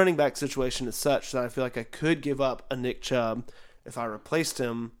 My running back situation is such that I feel like I could give up a Nick Chubb if I replaced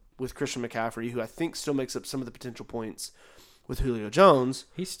him with Christian McCaffrey, who I think still makes up some of the potential points with Julio Jones.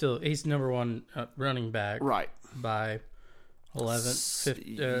 He's number one running back Right. by 11,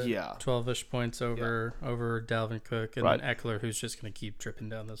 12-ish points over Dalvin Cook and Right. then Eckler, who's just going to keep tripping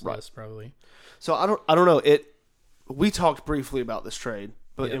down this Right. list probably. So I don't know. We talked briefly about this trade,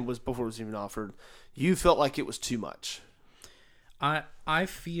 but Yeah. it was before it was even offered. You felt like it was too much. I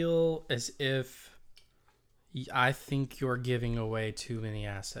feel as if I think you're giving away too many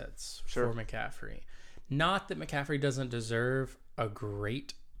assets Sure. for McCaffrey. Not that McCaffrey doesn't deserve a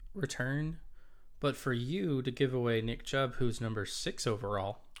great return, but for you to give away Nick Chubb, who's number 6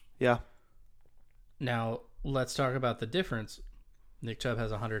 overall. Yeah. Now, let's talk about the difference. Nick Chubb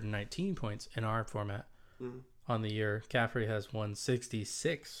has 119 points in our format on the year. McCaffrey has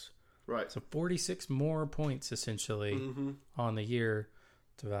 166. Right. So 46 more points essentially on the year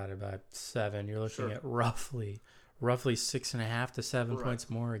divided by 7. You're looking at roughly 6.5 to 7 points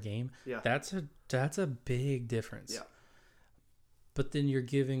more a game. Yeah. That's a big difference. Yeah. But then you're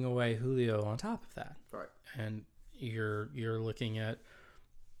giving away Julio on top of that. Right. And you're looking at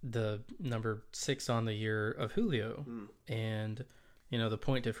the number 6 on the year of Julio. And the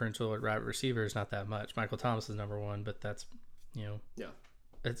point differential at wide receiver is not that much. Michael Thomas is number 1, but that's Yeah.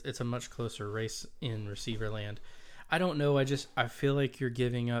 It's a much closer race in receiver land. I don't know. I feel like you're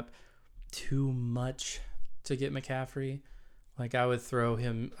giving up too much to get McCaffrey. Like I would throw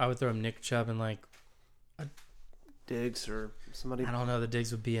him Nick Chubb and like Diggs or somebody. I don't know. The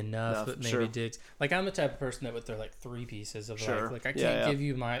Diggs would be enough, but maybe sure. Diggs. Like I'm the type of person that would throw like 3 pieces of Sure. like I can't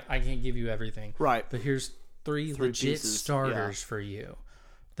give you everything. Right. But here's three legit pieces. starters for you.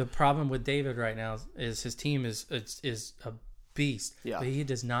 The problem with David right now is his team is a beast. Yeah. But he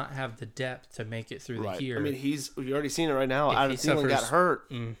does not have the depth to make it through Right. the year. I mean, you've already seen it right now. If Adam he Thielen got suffers-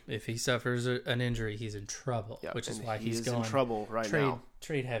 hurt. If he suffers an injury, he's in trouble, Yeah, which is and why he's he's in going trouble right now.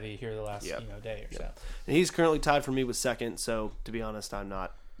 trade heavy here the last day or so. And he's currently tied for me with second. So to be honest, I'm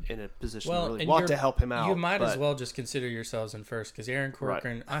not in a position to really and want to help him out. You might as but- well just consider yourselves in first because Aaron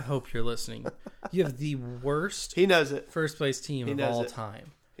Corcoran, I hope you're listening. You have the worst He knows it. first place team of knows all it.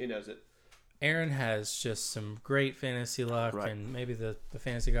 time. He knows it. Aaron has just some great fantasy luck, Right. and maybe the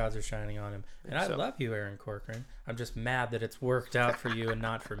fantasy gods are shining on him. And I so. love you, Aaron Corcoran. I'm just mad that it's worked out for you and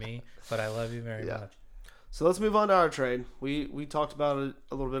not for me, but I love you very much. So let's move on to our trade. We talked about it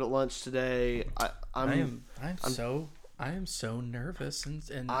a little bit at lunch today. I am so nervous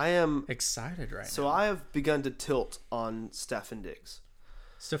and I am excited right So now. I have begun to tilt on Stefan Diggs.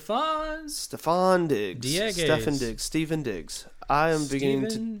 Stefan Diggs. Diegues. Stefan Diggs. Stephen Diggs. I am beginning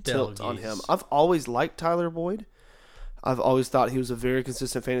Steven to tilt on Delgues. him. I've always liked Tyler Boyd. I've always thought he was a very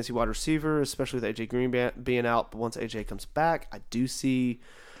consistent fantasy wide receiver, especially with AJ Green being out. But once AJ comes back, I do see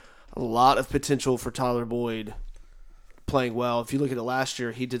a lot of potential for Tyler Boyd playing well. If you look at it last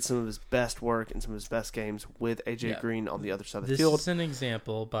year, he did some of his best work and some of his best games with AJ Green on the other side of the This field. is an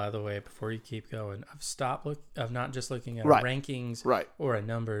example, by the way, before you keep going, of not just looking at Right. rankings Right. or at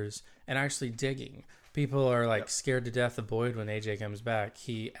numbers and actually digging. People are like scared to death of Boyd when AJ comes back.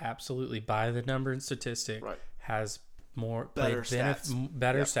 He absolutely, by the number and statistic, Right. has Better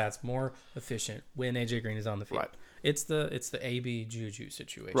stats, more efficient when AJ Green is on the field. Right. It's the AB Juju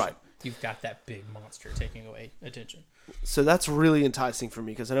situation. Right. You've got that big monster taking away attention. So that's really enticing for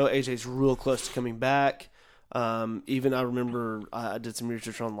me because I know AJ's real close to coming back. Even I remember I did some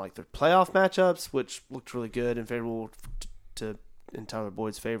research on like their playoff matchups, which looked really good and favorable in Tyler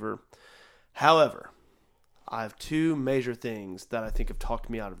Boyd's favor. However, I have two major things that I think have talked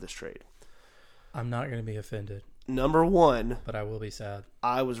me out of this trade. I'm not going to be offended, Number one, but I will be sad.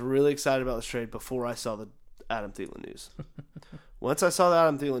 I was really excited about this trade before I saw the Adam Thielen news. Once I saw the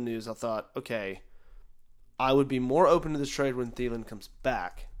Adam Thielen news, I thought, okay, I would be more open to this trade when Thielen comes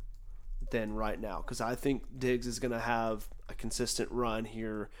back than right now because I think Diggs is going to have a consistent run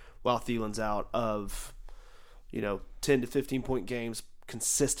here while Thielen's out of 10 to 15 point games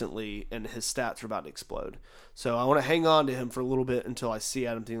consistently, and his stats are about to explode. So I want to hang on to him for a little bit until I see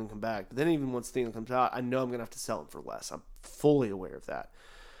Adam Thielen come back. But then even once Thielen comes out, I know I'm going to have to sell him for less. I'm fully aware of that.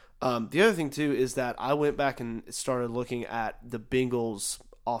 The other thing, too, is that I went back and started looking at the Bengals'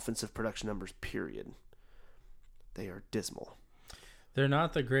 offensive production numbers, period. They are dismal. They're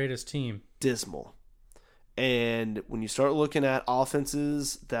not the greatest team. Dismal. And when you start looking at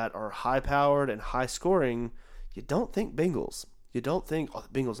offenses that are high-powered and high-scoring, you don't think Bengals. You don't think, the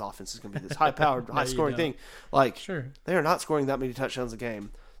Bengals offense is going to be this high-powered, No, high-scoring you thing. don't. Like, Sure. they are not scoring that many touchdowns a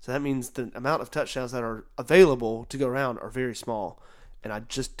game. So that means the amount of touchdowns that are available to go around are very small. And I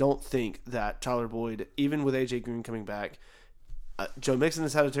just don't think that Tyler Boyd, even with A.J. Green coming back, Joe Mixon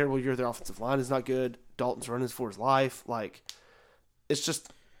has had a terrible year. Their offensive line is not good. Dalton's running for his life. Like,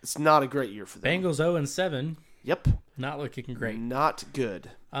 it's not a great year for them. Bengals 0-7. Yep. Not looking great. Not good.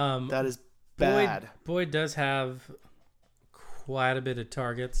 That is bad. Boyd does have quite a bit of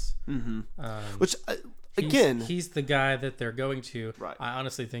targets. Mm-hmm. Which, again, he's the guy that they're going to. Right. I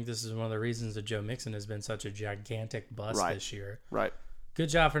honestly think this is one of the reasons that Joe Mixon has been such a gigantic bust this year. Right. Good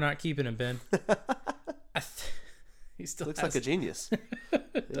job for not keeping him, Ben. He still looks like a genius.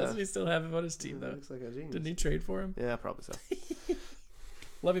 Doesn't he still have him on his team though? Looks like a genius. Didn't he trade for him? Yeah, probably so.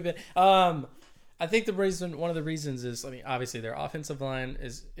 Love you, Ben. I think one of the reasons is, obviously their offensive line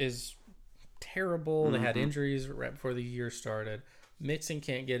is terrible. Mm-hmm. They had injuries right before the year started. Mixon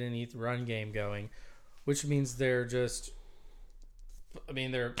can't get any run game going, which means they're just,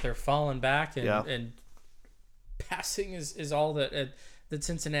 they're falling back and passing is all that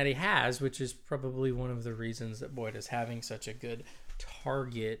Cincinnati has, which is probably one of the reasons that Boyd is having such a good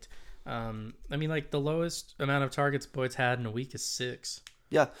target. The lowest amount of targets Boyd's had in a week is 6.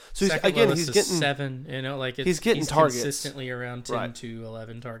 Yeah. So he's getting 7. He's getting targets consistently around 10 to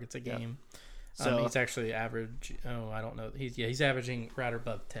 11 targets a game. So he's actually average. I don't know. He's averaging right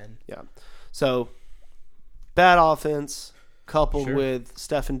above 10. Yeah. So bad offense coupled with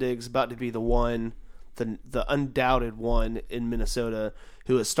Stefan Diggs about to be the one the undoubted one in Minnesota,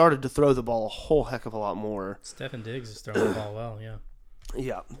 who has started to throw the ball a whole heck of a lot more. Stephen Diggs is throwing the ball well, yeah.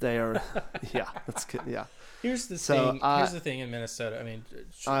 Yeah, they are. Yeah, that's good. Yeah. Here's the thing. Here's the thing in Minnesota. I mean,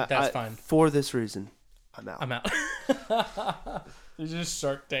 that's fine. For this reason, I'm out. I'm out. You just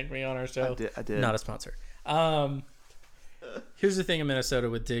Shark Tank me on our show. I did. Not a sponsor. Here's the thing in Minnesota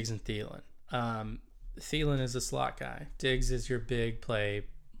with Diggs and Thielen. Thielen is a slot guy. Diggs is your big play,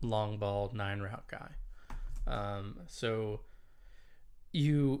 long ball, 9-route guy. So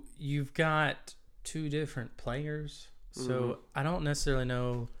you've got two different players. So I don't necessarily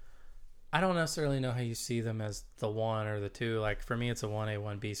know how you see them as the one or the two. Like for me, it's a 1A,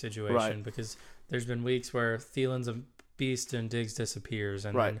 1B situation because there's been weeks where Thielen's a beast and Diggs disappears,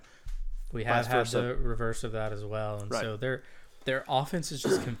 and then we have had the reverse of that as well. And so their offense is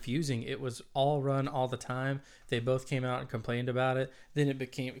just confusing. It was all run all the time. They both came out and complained about it. Then it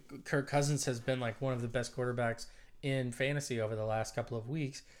became Kirk Cousins has been like one of the best quarterbacks in fantasy over the last couple of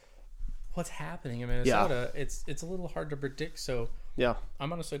weeks. What's happening in Minnesota? Yeah. It's a little hard to predict. So yeah,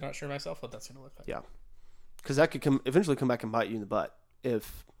 I'm honestly not sure myself what that's going to look like. Yeah, because that could eventually come back and bite you in the butt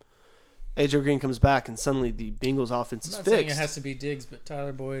if AJ Green comes back and suddenly the Bengals offense is fixed. I'm not saying it has to be Diggs, but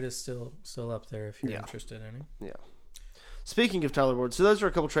Tyler Boyd is still up there if you're interested in him. Yeah. Speaking of Tyler Boyd, so those are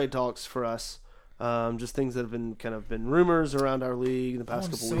a couple trade talks for us. Just things that have been rumors around our league in the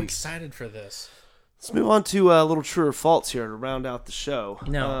past couple weeks. I'm so excited for this. Let's move on to a little true or false here to round out the show.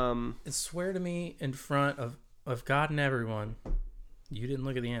 No, swear to me in front of God and everyone, you didn't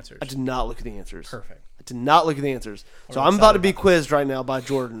look at the answers. I did not look at the answers. Perfect. I did not look at the answers. So I'm about to be quizzed right now by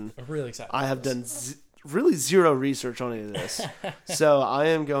Jordan. I'm really excited. I have done really zero research on any of this. So I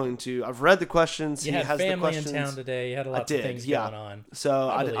am going to... I've read the questions. You had family in town today. You had a lot of things going on. So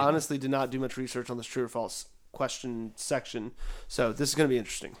I honestly did not do much research on this true or false question section. So this is going to be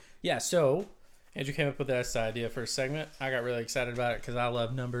interesting. Yeah, so... Andrew came up with this idea for a segment. I got really excited about it because I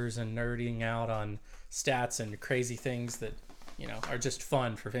love numbers and nerding out on stats and crazy things that, are just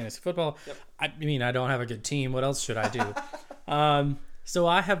fun for fantasy football. Yep. I mean, I don't have a good team. What else should I do? So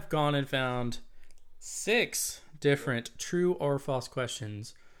I have gone and found 6 different true or false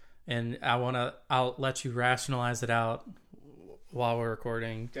questions, and I'll let you rationalize it out while we're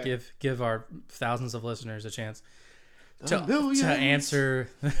recording. Okay. Give our thousands of listeners a chance to answer.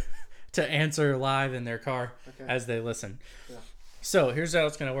 To answer live in their car as they listen. Yeah. So here's how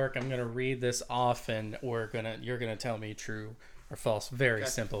it's going to work. I'm going to read this off, and you're going to tell me true or false. Very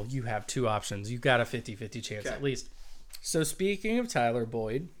simple. You have 2 options. You've got a 50-50 chance at least. So speaking of Tyler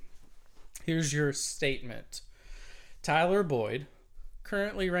Boyd, here's your statement. Tyler Boyd,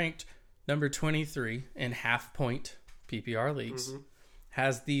 currently ranked number 23 in half-point PPR leagues,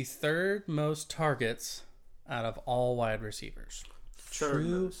 has the 3rd most targets out of all wide receivers.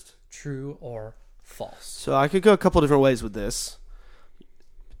 True or false? So I could go a couple different ways with this.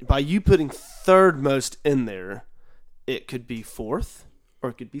 By you putting 3rd most in there, it could be 4th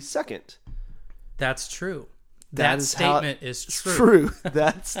or it could be 2nd. That's true. That statement is true.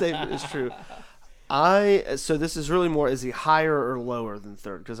 That statement is true. So this is really more, is he higher or lower than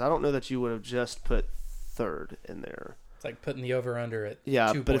 3rd? Because I don't know that you would have just put 3rd in there. It's like putting the over under at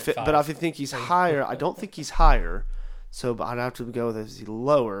 2.5. But if you think he's higher, I don't think he's higher. So I'd have to go with, is he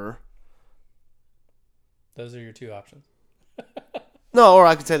lower? Those are your 2 options. No, or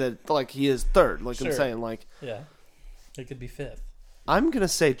I could say that like he is 3rd. Like I'm saying, like yeah, it could be 5th. I'm gonna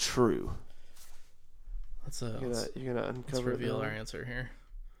say true. You're gonna uncover. Let's reveal our answer here.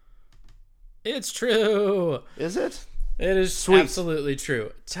 It's true. Is it? It is absolutely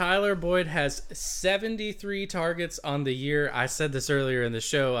true. Tyler Boyd has 73 targets on the year. I said this earlier in the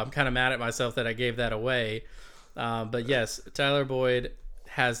show. I'm kind of mad at myself that I gave that away. But yes, Tyler Boyd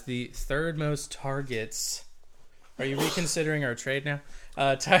has the 3rd most targets. Are you reconsidering our trade now?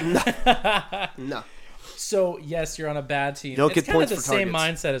 No. So, yes, you're on a bad team. Don't get points for It's kind of the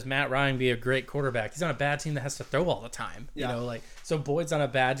same mindset as Matt Ryan be a great quarterback. He's on a bad team that has to throw all the time. Yeah. So Boyd's on a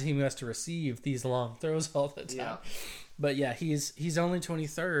bad team who has to receive these long throws all the time. Yeah. But yeah, he's only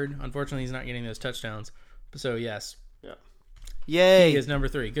 23rd. Unfortunately, he's not getting those touchdowns. So yes. Yeah. Yay. He is number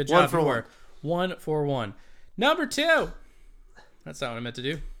 3. Good job. 1 for 1. Number 2. That's not what I meant to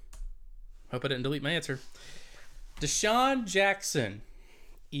do. Hope I didn't delete my answer. Deshaun Jackson,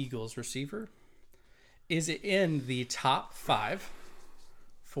 Eagles receiver, is in the top 5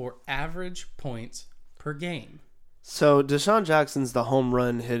 for average points per game. So Deshaun Jackson's the home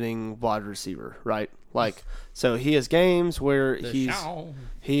run hitting wide receiver, right? Like, so he has games where he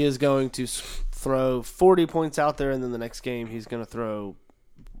is going to throw 40 points out there, and then the next game he's going to throw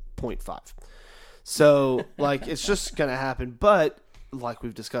 0.5. So, like, it's just going to happen. But, like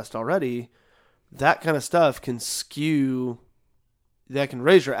we've discussed already, that kind of stuff can skew, that can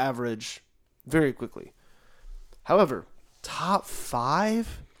raise your average very quickly. However, top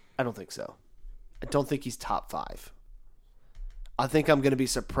 5? I don't think so. I don't think he's top 5. I think I'm going to be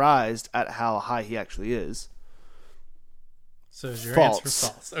surprised at how high he actually is. So is your False. answer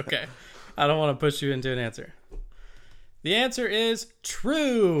false? Okay. I don't want to push you into an answer. The answer is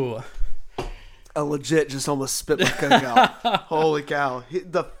true. I legit just almost spit my coke out. Holy cow.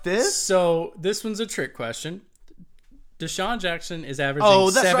 The 5th? So this one's a trick question. Deshaun Jackson is averaging.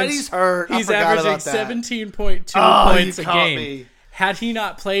 Oh, that's right. He's hurt. He's I forgot averaging about that. 17.2 points a game. Me. Had he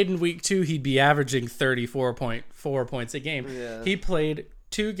not played in week 2, he'd be averaging 34.4 points a game. Yeah. He played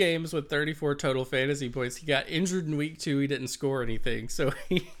 2 games with 34 total fantasy points. He got injured in week 2. He didn't score anything. So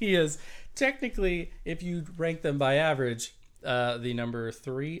he is technically, if you rank them by average, the number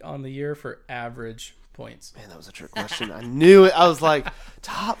 3 on the year for average points. Man, that was a trick question. I knew it. I was like,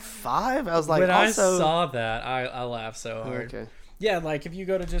 top 5? I was like, When also... I saw that, I laughed so hard. Okay. Yeah, like if you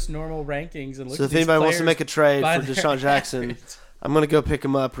go to just normal rankings and look So at if these anybody wants to players make a trade by for their Deshaun Jackson, average, I'm going to go pick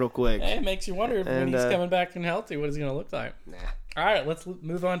him up real quick. it makes you wonder when And, he's coming back and healthy, what is he going to look like? Nah. All right, let's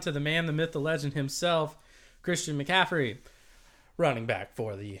move on to the man, the myth, the legend himself, Christian McCaffrey, running back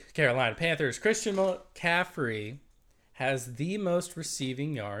for the Carolina Panthers. Christian McCaffrey has the most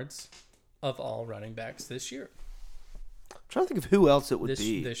receiving yards of all running backs this year. I'm trying to think of who else it would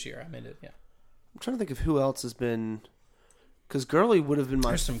be. This year, I mean it. Yeah, I'm trying to think of who else has been... Because Gurley would have been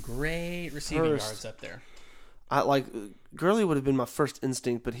my... there's some great receiving yards up there. Gurley would have been my first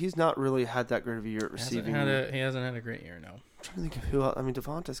instinct, but he's not really had that great of a year at receiving. He hasn't had a great year, no. I'm trying to think of who else. I mean,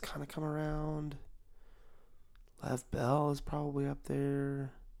 Devonta's kind of come around. Lev Bell is probably up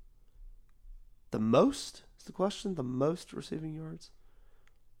there. The most is the question. The most receiving yards.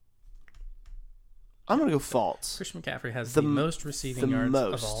 I'm gonna go false. Christian McCaffrey has the most receiving yards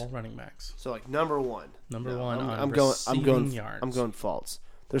of all running backs. So like number 1. Number one on I'm receiving going yards. I'm going false.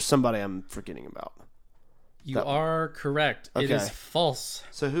 There's somebody I'm forgetting about. You are correct. It Okay. is false.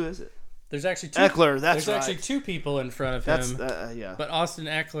 So who is it? There's actually two. Eckler. That's There's right. actually 2 people in front of That's him. yeah. But Austin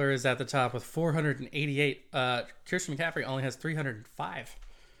Eckler is at the top with 488. Christian McCaffrey only has 305.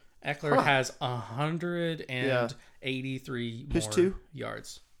 Eckler has 183 Who's more 2?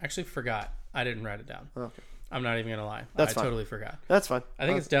 yards. Actually, forgot. I didn't write it down. Okay. I'm not even gonna lie. That's I fine. totally forgot. That's fine. I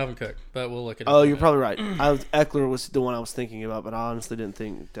think it's Dalvin Cook, but we'll look at it. Oh, you're probably right. Eckler was the one I was thinking about, but I honestly didn't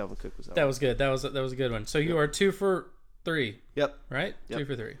think Dalvin Cook was That was good. That was a good one. So you are 2 for 3. Yep. Right? Yep. 2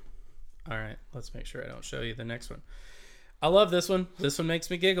 for 3. All right. Let's make sure I don't show you the next one. I love this one. This one makes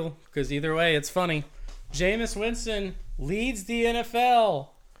me giggle because either way, it's funny. Jameis Winston leads the NFL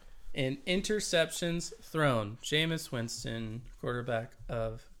in interceptions thrown. Jameis Winston, quarterback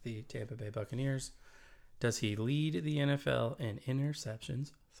of the Tampa Bay Buccaneers. Does he lead the NFL in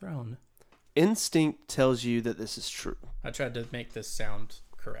interceptions thrown? Instinct tells you that this is true. I tried to make this sound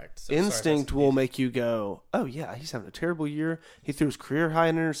correct. So Instinct will make you go, oh, yeah, he's having a terrible year. He threw his career high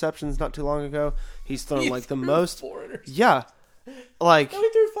in interceptions not too long ago. He's thrown the most. 4 interceptions. Yeah. Like, No, he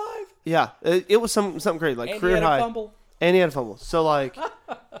threw 5. yeah, it was something great. Like, And career he had high. a fumble. And he had a fumble. So, like,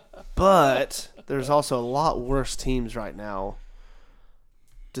 but there's also a lot worse teams right now.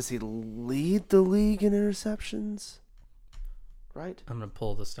 Does he lead the league in interceptions? Right? I'm going to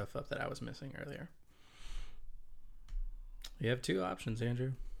pull the stuff up that I was missing earlier. You have 2 options,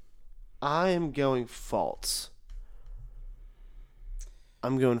 Andrew. I am going false.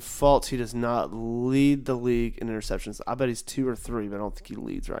 I'm going false. He does not lead the league in interceptions. I bet he's 2 or 3, but I don't think he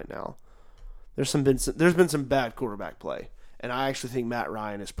leads right now. There's been some bad quarterback play, and I actually think Matt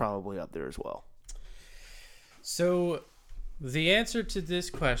Ryan is probably up there as well. So the answer to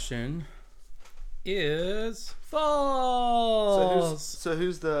this question is false. So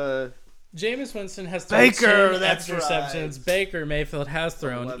who's the Jameis Winston has thrown Baker, 10 that's interceptions. right. Baker Mayfield has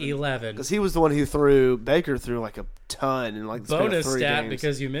thrown 11. Because he was the one who threw. Baker threw like a ton in like the span of Bonus 3 stat, games.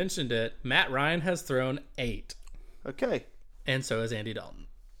 because you mentioned it, Matt Ryan has thrown 8. Okay. And so has Andy Dalton.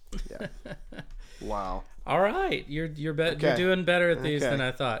 Yeah. Wow. All right. You're Okay. doing better at these Okay. than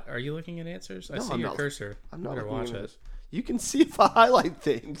I thought. Are you looking at answers? I No, see I'm your not. cursor. I'm not Better looking watch at it. this. You can see if I highlight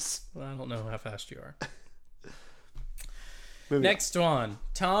things. Well, I don't know how fast you are. Moving Next one.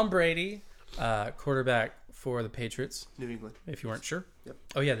 Tom Brady, quarterback for the Patriots, on. New England. if you weren't sure. Yep.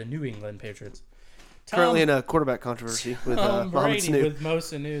 Oh, yeah, the New England Patriots. Currently in a quarterback controversy with Tom Mohamed Brady Sanu. with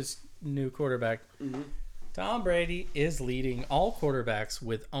Mosanu's new quarterback. Mm-hmm. Tom Brady is leading all quarterbacks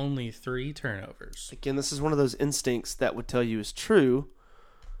with only 3 turnovers. Again, this is one of those instincts that would tell you is true,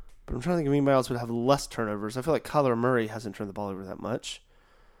 but I'm trying to think if anybody else would have less turnovers. I feel like Kyler Murray hasn't turned the ball over that much.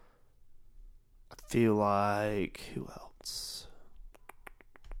 I feel like who else?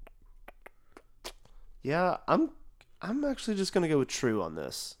 Yeah, I'm actually just gonna go with True on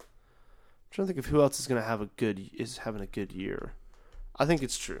this. I'm trying to think of who else is having a good year. I think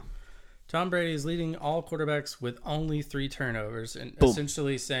it's True. Tom Brady is leading all quarterbacks with only 3 turnovers, and Boom.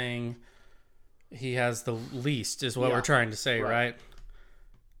 essentially saying he has the least is what Yeah. we're trying to say, Right.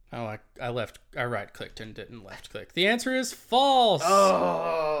 right? I right clicked and didn't left click. The answer is false.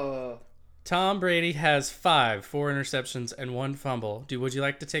 Oh. Tom Brady has 4 interceptions, and 1 fumble. Would you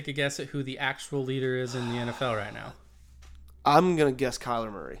like to take a guess at who the actual leader is in the NFL right now? I'm gonna guess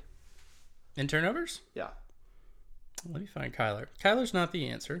Kyler Murray. In turnovers? Yeah. Let me find Kyler. Kyler's not the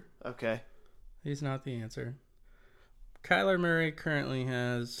answer. Okay. He's not the answer. Kyler Murray currently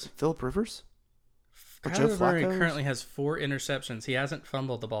has... Phillip Rivers? Or Joe Kyler Murray Flacco? currently has 4 interceptions. He hasn't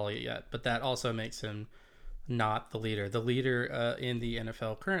fumbled the ball yet, but that also makes him not the leader. The leader in the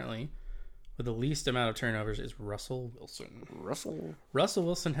NFL currently, with the least amount of turnovers, is Russell Wilson. Russell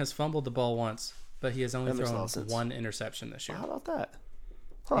Wilson has fumbled the ball once, but he has only That makes a lot thrown of sense. 1 interception this year. How about that?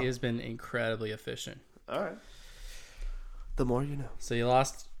 He has been incredibly efficient. All right. The more you know. So you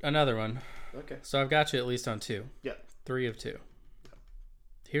lost another one. Okay. So I've got you at least on 2. Yeah. 3 of 2.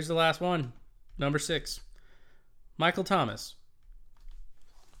 Here's the last one. Number 6. Michael Thomas,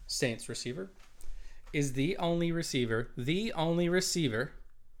 Saints receiver, is the only receiver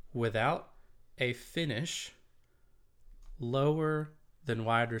without a finish lower than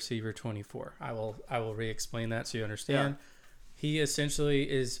wide receiver 24. I will re-explain that so you understand. Yeah. He essentially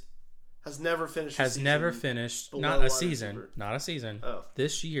Has never finished. not below a wide season, receiver. not a season. Oh.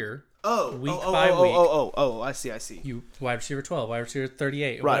 This year, Week by week. I see. you wide receiver 12, wide receiver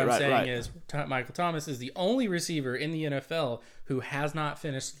 38. Right, what I'm right, saying right. is Michael Thomas is the only receiver in the NFL who has not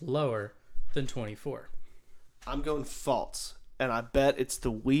finished lower than 24. I'm going false, and I bet it's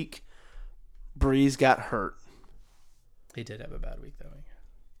the week Breeze got hurt, He did have a bad week, though.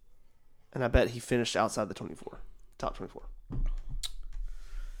 and I bet he finished outside the top 24.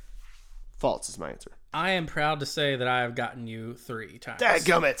 False is my answer. I am proud to say that I have gotten you 3 times.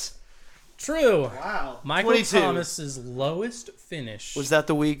 Dadgummit! True. Wow. Michael 22. Thomas's lowest finish Was that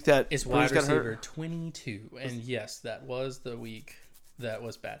the week that is Breeze wide got receiver hurt? 22. And yes, that was the week that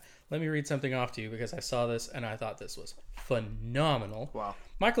was bad. Let me read something off to you because I saw this and I thought this was phenomenal. Wow.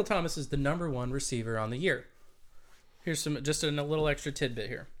 Michael Thomas is the number 1 receiver on the year. Here's just a little extra tidbit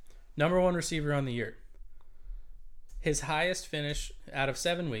here. Number 1 receiver on the year. His highest finish out of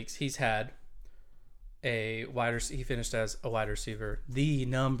 7 weeks, he's had he finished as a wide receiver, the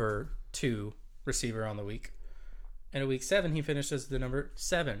number 2 receiver on the week. And in week 7, he finished as the number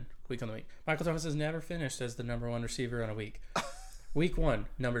 7 week on the week. Michael Thomas has never finished as the number 1 receiver on a week. Week 1,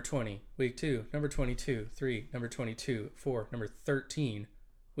 number 20. Week 2, number 22. 3, number 22. 4, number 13.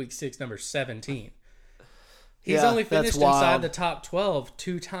 Week 6, number 17. He's Yeah, only that's finished wild. inside the top 12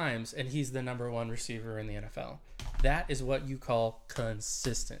 2 times, and he's the number 1 receiver in the NFL. That is what you call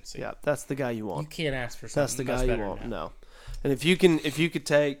consistency. Yeah, that's the guy you want. You can't ask for something That's the guy much you better want. than that. No. And if you could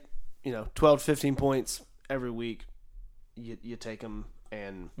take, 12 to 15 points every week, you take them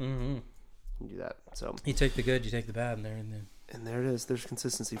and you do that. So, You take the good, you take the bad, and there it is. There's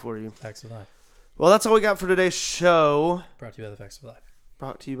consistency for you. Facts of Life. Well, that's all we got for today's show. Brought to you by the Facts of Life.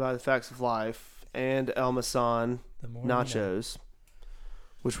 Brought to you by the Facts of Life and El Masan The more you know. nachos,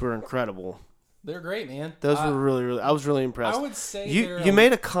 which were incredible. They're great, man. Those were really, I was really impressed. I would say you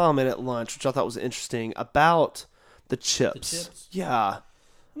made a comment at lunch, which I thought was interesting, about the chips. The chips? Yeah.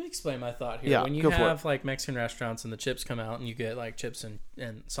 Let me explain my thought here. Yeah, when you go for have like Mexican restaurants and the chips come out and you get like chips and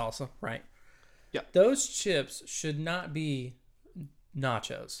salsa, right? Yeah. Those chips should not be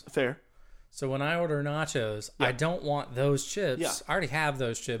nachos. Fair. So when I order nachos, I don't want those chips. Yeah. I already have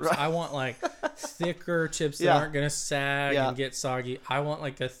those chips. Right. I want like thicker chips that Yeah. aren't going to sag Yeah. and get soggy. I want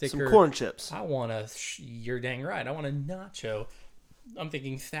like a thicker Some corn chips. I want you're dang right. I want a nacho. I'm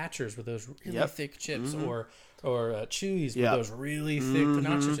thinking Thatcher's with those really Yep. thick chips or Chewy's Yep. with those really thick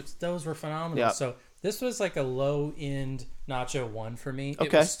nacho chips. Those were phenomenal. Yep. So this was like a low end nacho one for me. It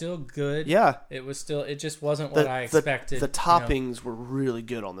Okay. was still good. Yeah. It just wasn't what I expected. The you know? toppings were really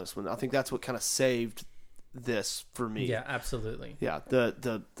good on this one. I think that's what kind of saved this for me. Yeah, absolutely. Yeah. The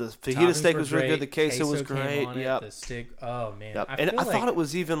fajita Toppings steak were was really good. The great. queso was came great. on it. Yep. The steak. Oh man. Yep. I And feel I like thought it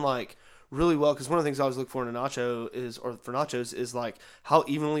was even like really well, because one of the things I always look for in a nacho for nachos is like how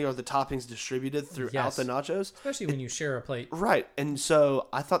evenly are the toppings distributed throughout Yes. the nachos. especially when you share a plate. Right. And so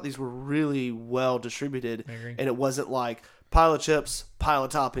I thought these were really well distributed, I agree. and it wasn't like pile of chips, pile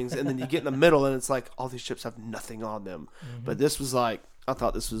of toppings, and then you get in the middle and it's like all these chips have nothing on them. But this was like, I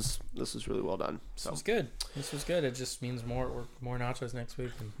thought this was really well done. So This was good. This was good. It just means more nachos next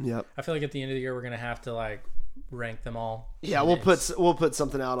week. And yep. I feel like at the end of the year we're gonna have to like rank them all. Yeah, And we'll put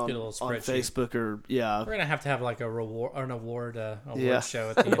something out on Get a little spreadsheet. Facebook or We're gonna have to have like an award Yeah. show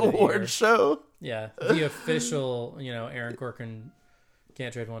at the end of the award year. show. Yeah, the official, Aaron Corcoran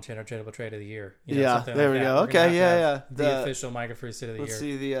Can't Trade One Chain or Tradable Trade of the Year. Yeah, something there like we that. go. We're gonna Okay, have to yeah, have yeah. The official Micah Free Sit of the Let's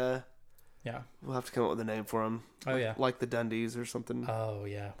Year. see the. Yeah. We'll have to come up with a name for them. Oh yeah. Like the Dundies or something. Oh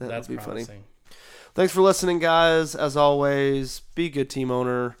yeah. That That's would be funny. promising. Thanks for listening, guys. As always, be a good team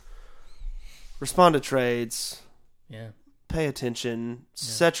owner. Respond to trades. Yeah. Pay attention.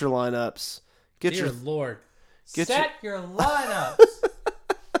 Set your lineups. Dear Lord. get Set your lineups.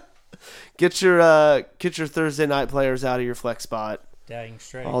 Get your Thursday night players out of your flex spot. Dang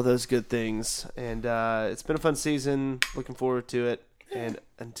straight. All those good things. And it's been a fun season. Looking forward to it. And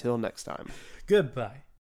until next time. Goodbye.